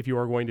these, if you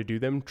are going to do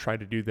them, try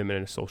to do them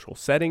in a social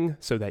setting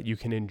so that you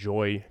can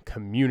enjoy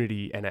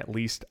community and at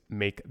least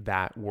make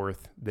that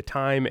worth the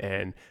time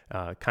and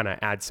kind of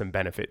add some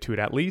benefit to it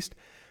at least.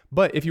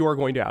 But if you are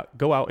going to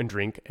go out and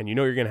drink and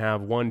you're going to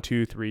have 1,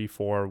 2, 3,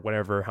 4,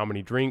 whatever, how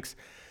many drinks,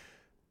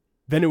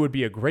 then it would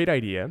be a great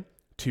idea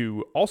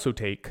to also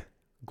take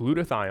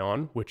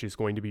glutathione, which is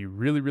going to be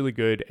really, really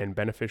good and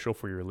beneficial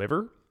for your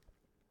liver,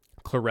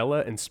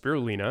 chlorella and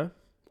spirulina,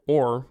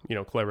 or,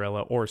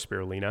 chlorella or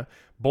spirulina.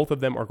 Both of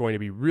them are going to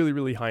be really,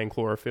 really high in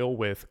chlorophyll,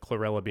 with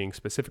chlorella being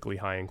specifically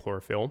high in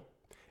chlorophyll,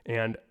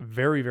 and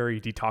very, very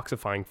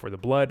detoxifying for the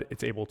blood.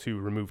 It's able to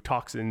remove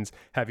toxins,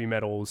 heavy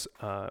metals,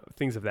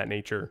 things of that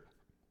nature.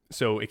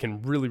 So it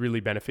can really,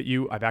 really benefit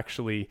you. I've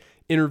actually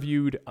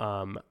interviewed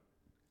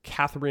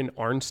Catherine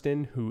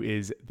Arnston, who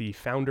is the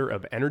founder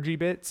of Energy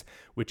Bits,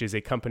 which is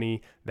a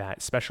company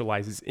that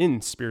specializes in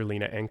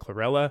spirulina and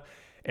chlorella.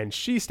 And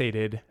she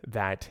stated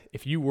that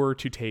if you were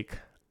to take,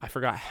 I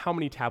forgot how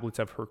many tablets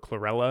of her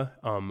chlorella,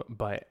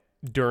 but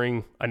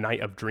during a night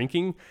of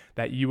drinking,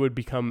 that you would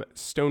become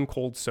stone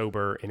cold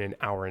sober in an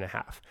hour and a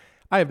half.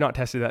 I have not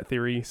tested that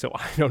theory, so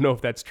I don't know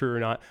if that's true or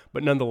not,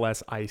 but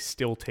nonetheless, I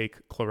still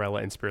take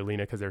chlorella and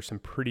spirulina because there's some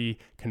pretty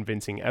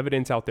convincing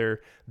evidence out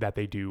there that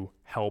they do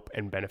help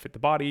and benefit the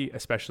body,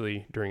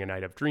 especially during a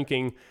night of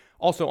drinking.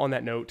 Also on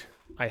that note,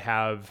 I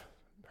have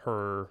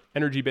her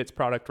Energy Bits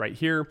product right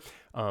here.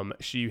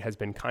 She has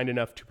been kind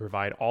enough to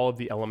provide all of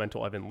the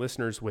Elemental Evan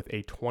listeners with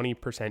a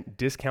 20%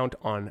 discount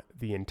on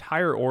the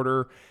entire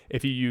order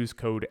if you use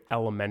code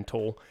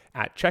ELEMENTAL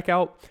at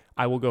checkout.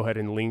 I will go ahead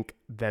and link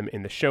them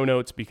in the show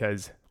notes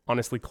because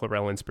honestly,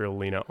 chlorella and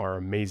spirulina are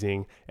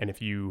amazing. And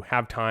if you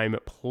have time,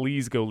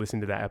 please go listen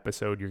to that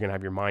episode. You're going to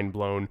have your mind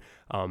blown.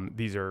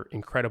 These are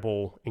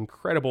incredible,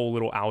 incredible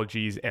little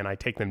algae, and I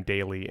take them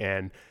daily,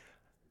 and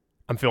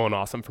I'm feeling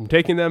awesome from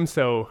taking them,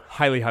 so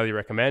highly, highly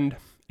recommend.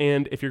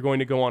 And if you're going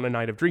to go on a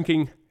night of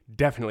drinking,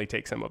 definitely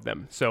take some of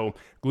them. So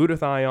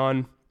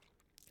glutathione,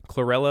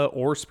 chlorella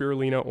or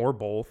spirulina or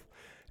both,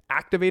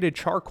 activated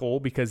charcoal,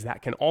 because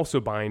that can also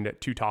bind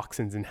to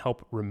toxins and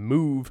help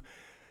remove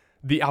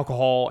the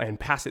alcohol and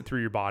pass it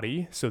through your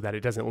body so that it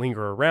doesn't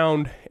linger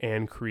around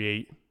and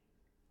create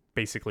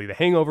basically the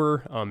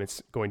hangover.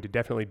 It's going to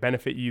definitely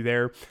benefit you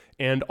there.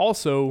 And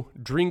also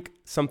drink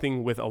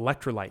something with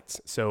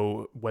electrolytes.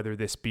 So whether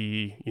this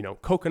be,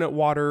 coconut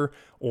water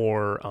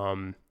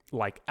or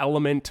like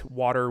Element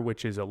water,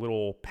 which is a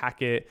little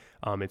packet.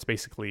 It's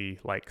basically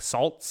like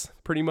salts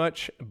pretty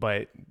much,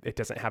 but it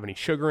doesn't have any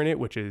sugar in it,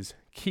 which is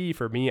key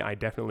for me. I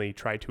definitely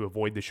try to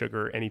avoid the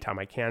sugar anytime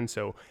I can.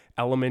 So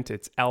Element,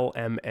 it's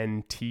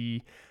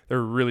LMNT.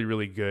 They're really,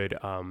 really good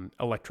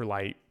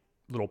electrolyte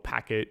little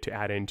packet to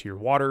add into your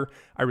water.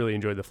 I really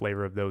enjoy the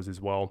flavor of those as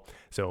well.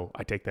 So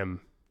I take them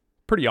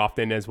pretty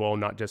often as well,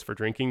 not just for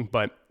drinking,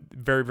 but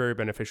very, very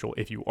beneficial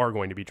if you are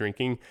going to be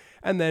drinking.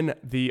 And then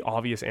the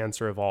obvious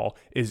answer of all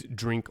is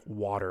drink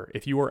water.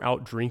 If you are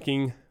out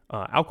drinking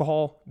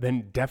alcohol,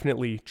 then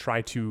definitely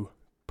try to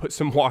put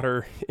some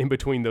water in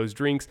between those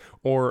drinks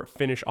or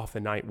finish off the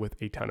night with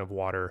a ton of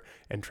water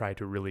and try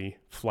to really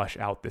flush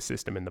out the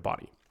system in the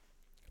body.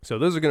 So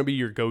those are going to be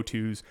your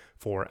go-tos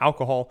for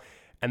alcohol.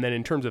 And then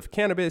in terms of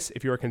cannabis,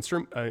 if you're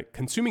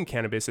consuming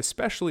cannabis,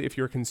 especially if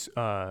you're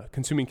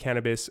consuming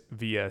cannabis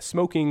via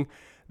smoking,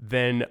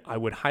 then I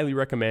would highly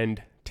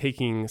recommend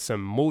taking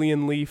some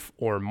mullein leaf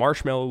or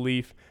marshmallow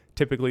leaf.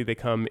 Typically, they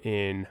come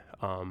in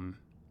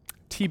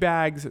tea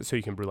bags, so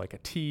you can brew like a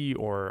tea,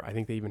 or I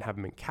think they even have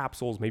them in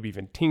capsules, maybe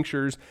even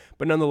tinctures.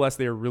 But nonetheless,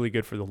 they are really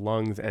good for the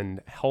lungs and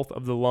health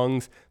of the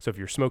lungs. So if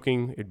you're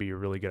smoking, it'd be a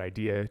really good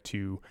idea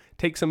to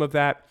take some of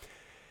that.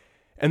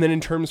 And then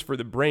in terms for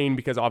the brain,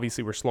 because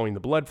obviously we're slowing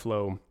the blood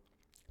flow,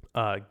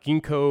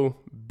 ginkgo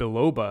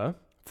biloba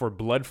for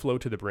blood flow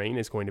to the brain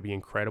is going to be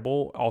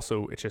incredible.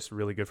 Also, it's just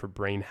really good for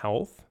brain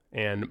health.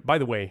 And by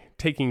the way,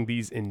 taking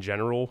these in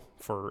general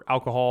for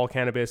alcohol,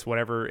 cannabis,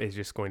 whatever, is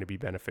just going to be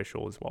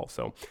beneficial as well.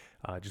 So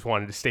just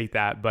wanted to state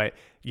that. But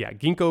yeah,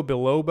 ginkgo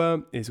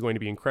biloba is going to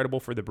be incredible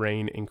for the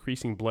brain,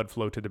 increasing blood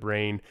flow to the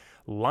brain.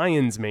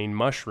 Lion's mane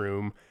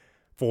mushroom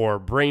for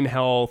brain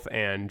health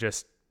and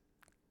just,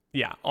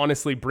 yeah,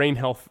 honestly, brain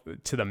health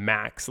to the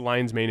max.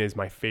 Lion's mane is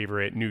my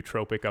favorite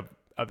nootropic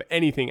of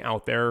anything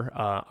out there.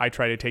 I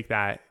try to take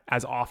that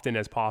as often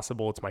as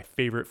possible. It's my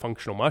favorite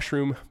functional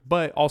mushroom,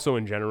 but also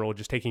in general,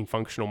 just taking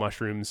functional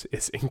mushrooms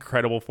is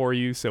incredible for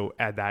you. So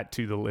add that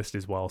to the list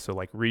as well. So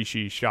like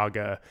reishi,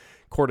 chaga,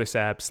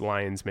 cordyceps,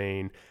 lion's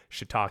mane,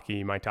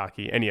 shiitake,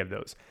 maitake, any of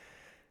those.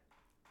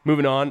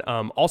 Moving on,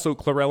 also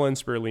chlorella and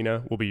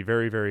spirulina will be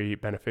very, very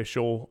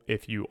beneficial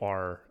if you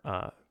are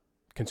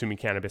consuming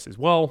cannabis as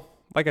well.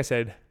 Like I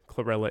said,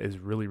 chlorella is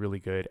really, really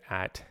good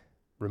at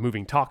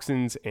removing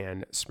toxins,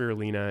 and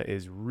spirulina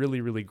is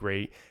really, really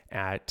great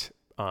at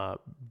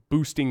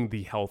boosting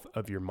the health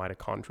of your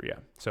mitochondria.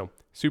 So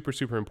super,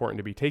 super important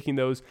to be taking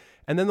those.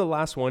 And then the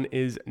last one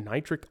is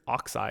nitric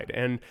oxide.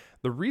 And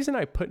the reason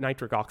I put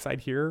nitric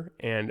oxide here,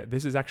 and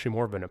this is actually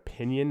more of an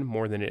opinion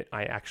more than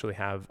I actually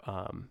have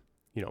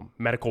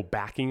medical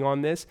backing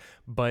on this,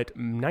 but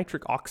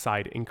nitric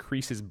oxide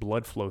increases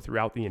blood flow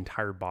throughout the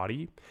entire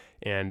body.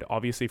 And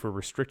obviously if we're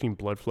restricting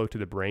blood flow to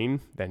the brain,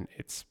 then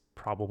it's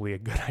probably a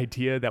good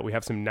idea that we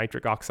have some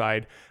nitric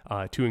oxide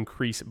to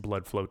increase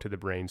blood flow to the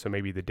brain. So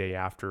maybe the day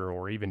after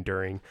or even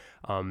during,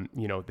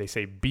 they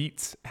say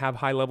beets have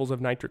high levels of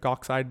nitric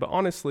oxide, but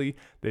honestly,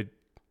 the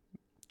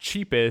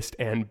cheapest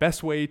and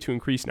best way to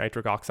increase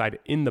nitric oxide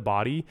in the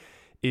body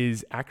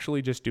is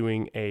actually just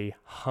doing a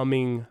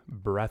humming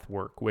breath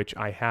work, which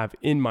I have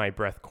in my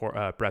breath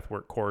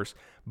work course.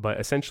 But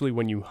essentially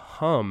when you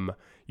hum,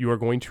 you are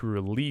going to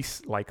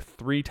release like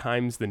 3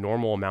 times the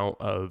normal amount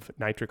of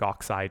nitric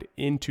oxide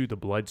into the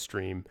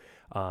bloodstream.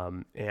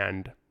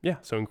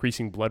 So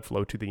increasing blood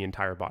flow to the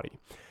entire body.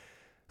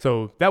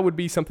 So that would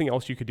be something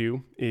else you could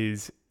do,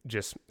 is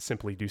just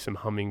simply do some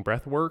humming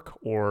breath work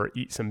or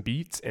eat some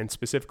beets. And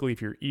specifically,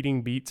 if you're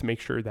eating beets, make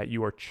sure that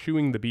you are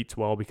chewing the beets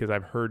well, because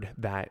I've heard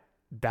that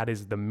that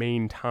is the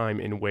main time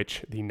in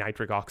which the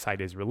nitric oxide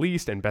is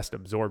released and best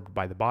absorbed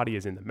by the body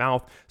is in the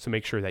mouth. So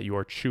make sure that you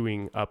are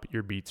chewing up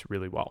your beets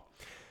really well.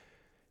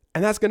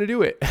 And that's going to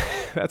do it.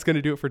 That's going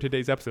to do it for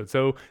today's episode.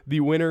 So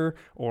the winner,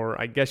 or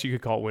I guess you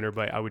could call it winner,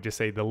 but I would just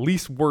say the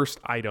least worst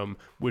item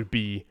would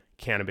be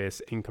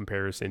cannabis in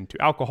comparison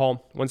to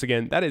alcohol. Once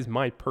again, that is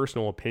my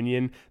personal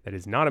opinion. That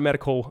is not a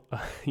medical,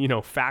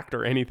 fact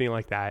or anything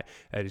like that.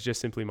 That is just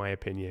simply my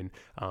opinion.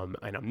 And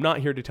I'm not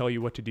here to tell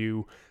you what to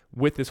do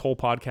with this whole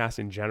podcast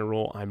in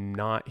general. I'm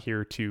not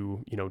here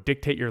to,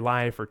 dictate your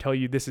life or tell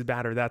you this is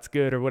bad or that's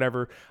good or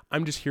whatever.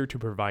 I'm just here to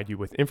provide you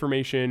with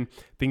information,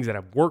 things that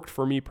have worked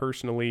for me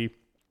personally,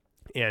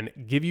 and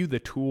give you the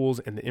tools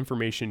and the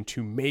information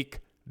to make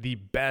the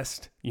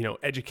best,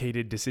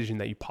 educated decision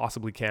that you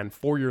possibly can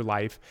for your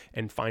life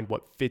and find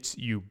what fits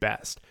you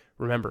best.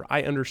 Remember,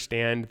 I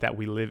understand that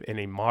we live in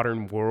a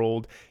modern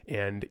world,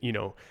 and,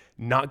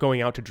 not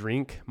going out to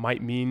drink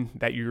might mean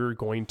that you're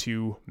going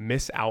to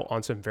miss out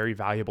on some very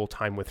valuable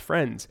time with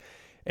friends.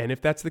 And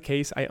if that's the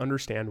case, I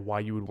understand why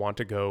you would want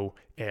to go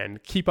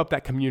and keep up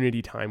that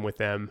community time with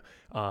them.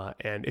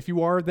 And if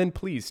you are, then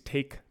please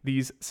take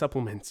these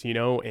supplements,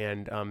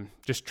 and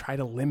just try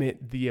to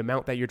limit the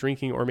amount that you're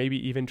drinking, or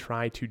maybe even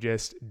try to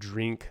just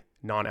drink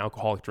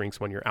non-alcoholic drinks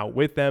when you're out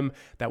with them.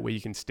 That way you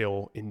can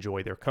still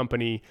enjoy their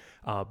company.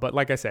 But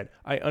like I said,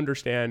 I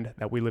understand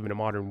that we live in a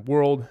modern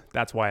world.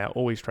 That's why I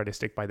always try to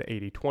stick by the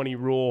 80-20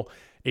 rule.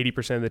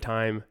 80% of the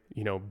time,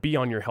 be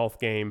on your health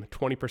game.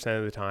 20%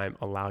 of the time,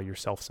 allow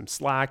yourself some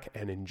slack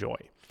and enjoy.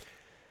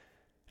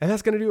 And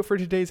that's going to do it for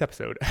today's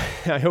episode.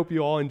 I hope you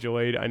all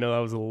enjoyed. I know that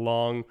was a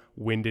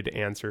long-winded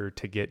answer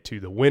to get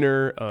to the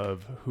winner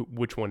of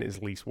which one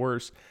is least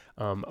worst.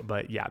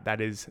 But yeah,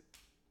 that is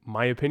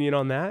my opinion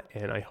on that.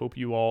 And I hope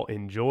you all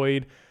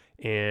enjoyed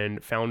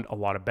and found a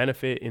lot of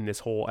benefit in this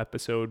whole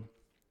episode.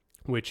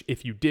 Which,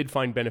 if you did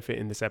find benefit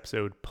in this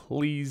episode,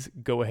 please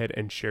go ahead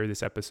and share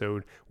this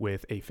episode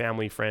with a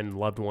family, friend,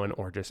 loved one,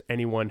 or just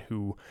anyone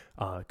who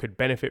could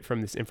benefit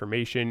from this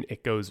information.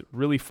 It goes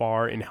really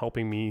far in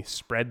helping me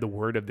spread the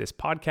word of this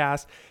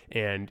podcast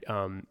and,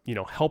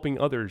 helping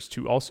others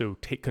to also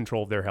take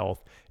control of their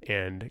health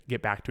and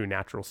get back to a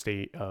natural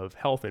state of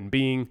health and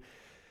being.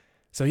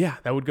 So yeah,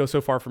 that would go so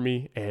far for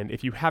me. And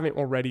if you haven't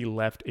already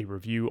left a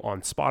review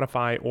on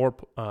Spotify or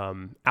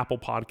Apple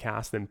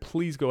Podcasts, then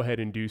please go ahead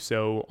and do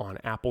so. On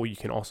Apple, you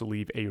can also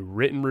leave a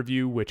written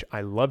review, which I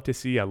love to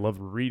see. I love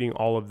reading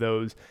all of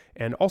those.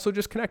 And also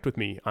just connect with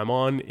me. I'm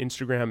on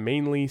Instagram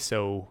mainly,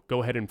 so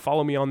go ahead and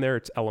follow me on there.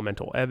 It's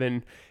Elemental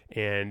Evan.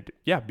 And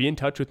yeah, be in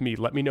touch with me.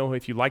 Let me know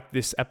if you like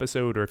this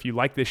episode, or if you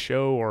like this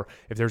show, or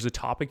if there's a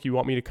topic you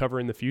want me to cover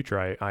in the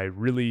future. I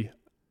really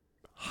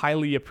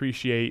highly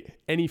appreciate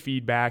any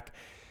feedback,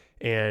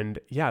 and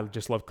yeah,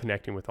 just love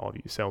connecting with all of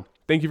you. So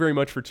thank you very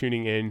much for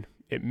tuning in.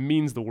 It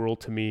means the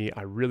world to me.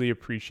 I really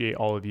appreciate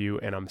all of you,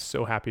 and I'm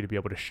so happy to be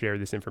able to share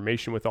this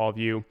information with all of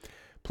you.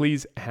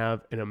 Please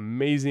have an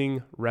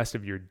amazing rest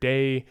of your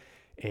day.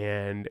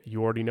 And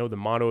you already know the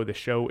motto of the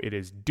show. It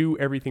is do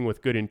everything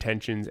with good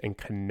intentions and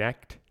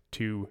connect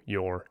to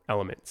your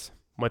elements.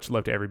 Much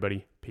love to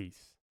everybody.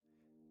 Peace.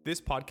 This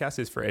podcast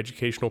is for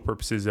educational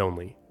purposes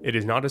only. It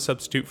is not a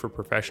substitute for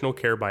professional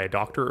care by a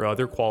doctor or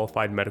other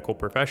qualified medical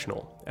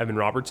professional. Evan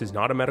Roberts is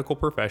not a medical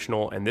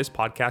professional, and this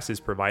podcast is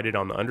provided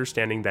on the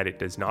understanding that it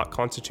does not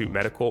constitute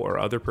medical or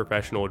other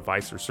professional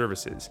advice or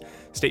services.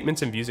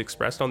 Statements and views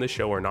expressed on this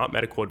show are not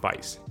medical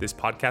advice. This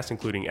podcast,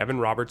 including Evan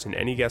Roberts and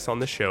any guests on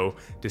the show,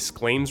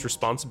 disclaims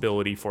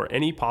responsibility for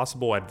any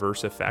possible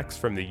adverse effects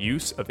from the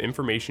use of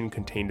information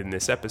contained in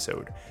this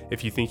episode.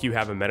 If you think you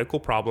have a medical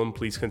problem,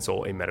 please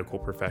consult a medical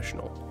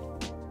professional.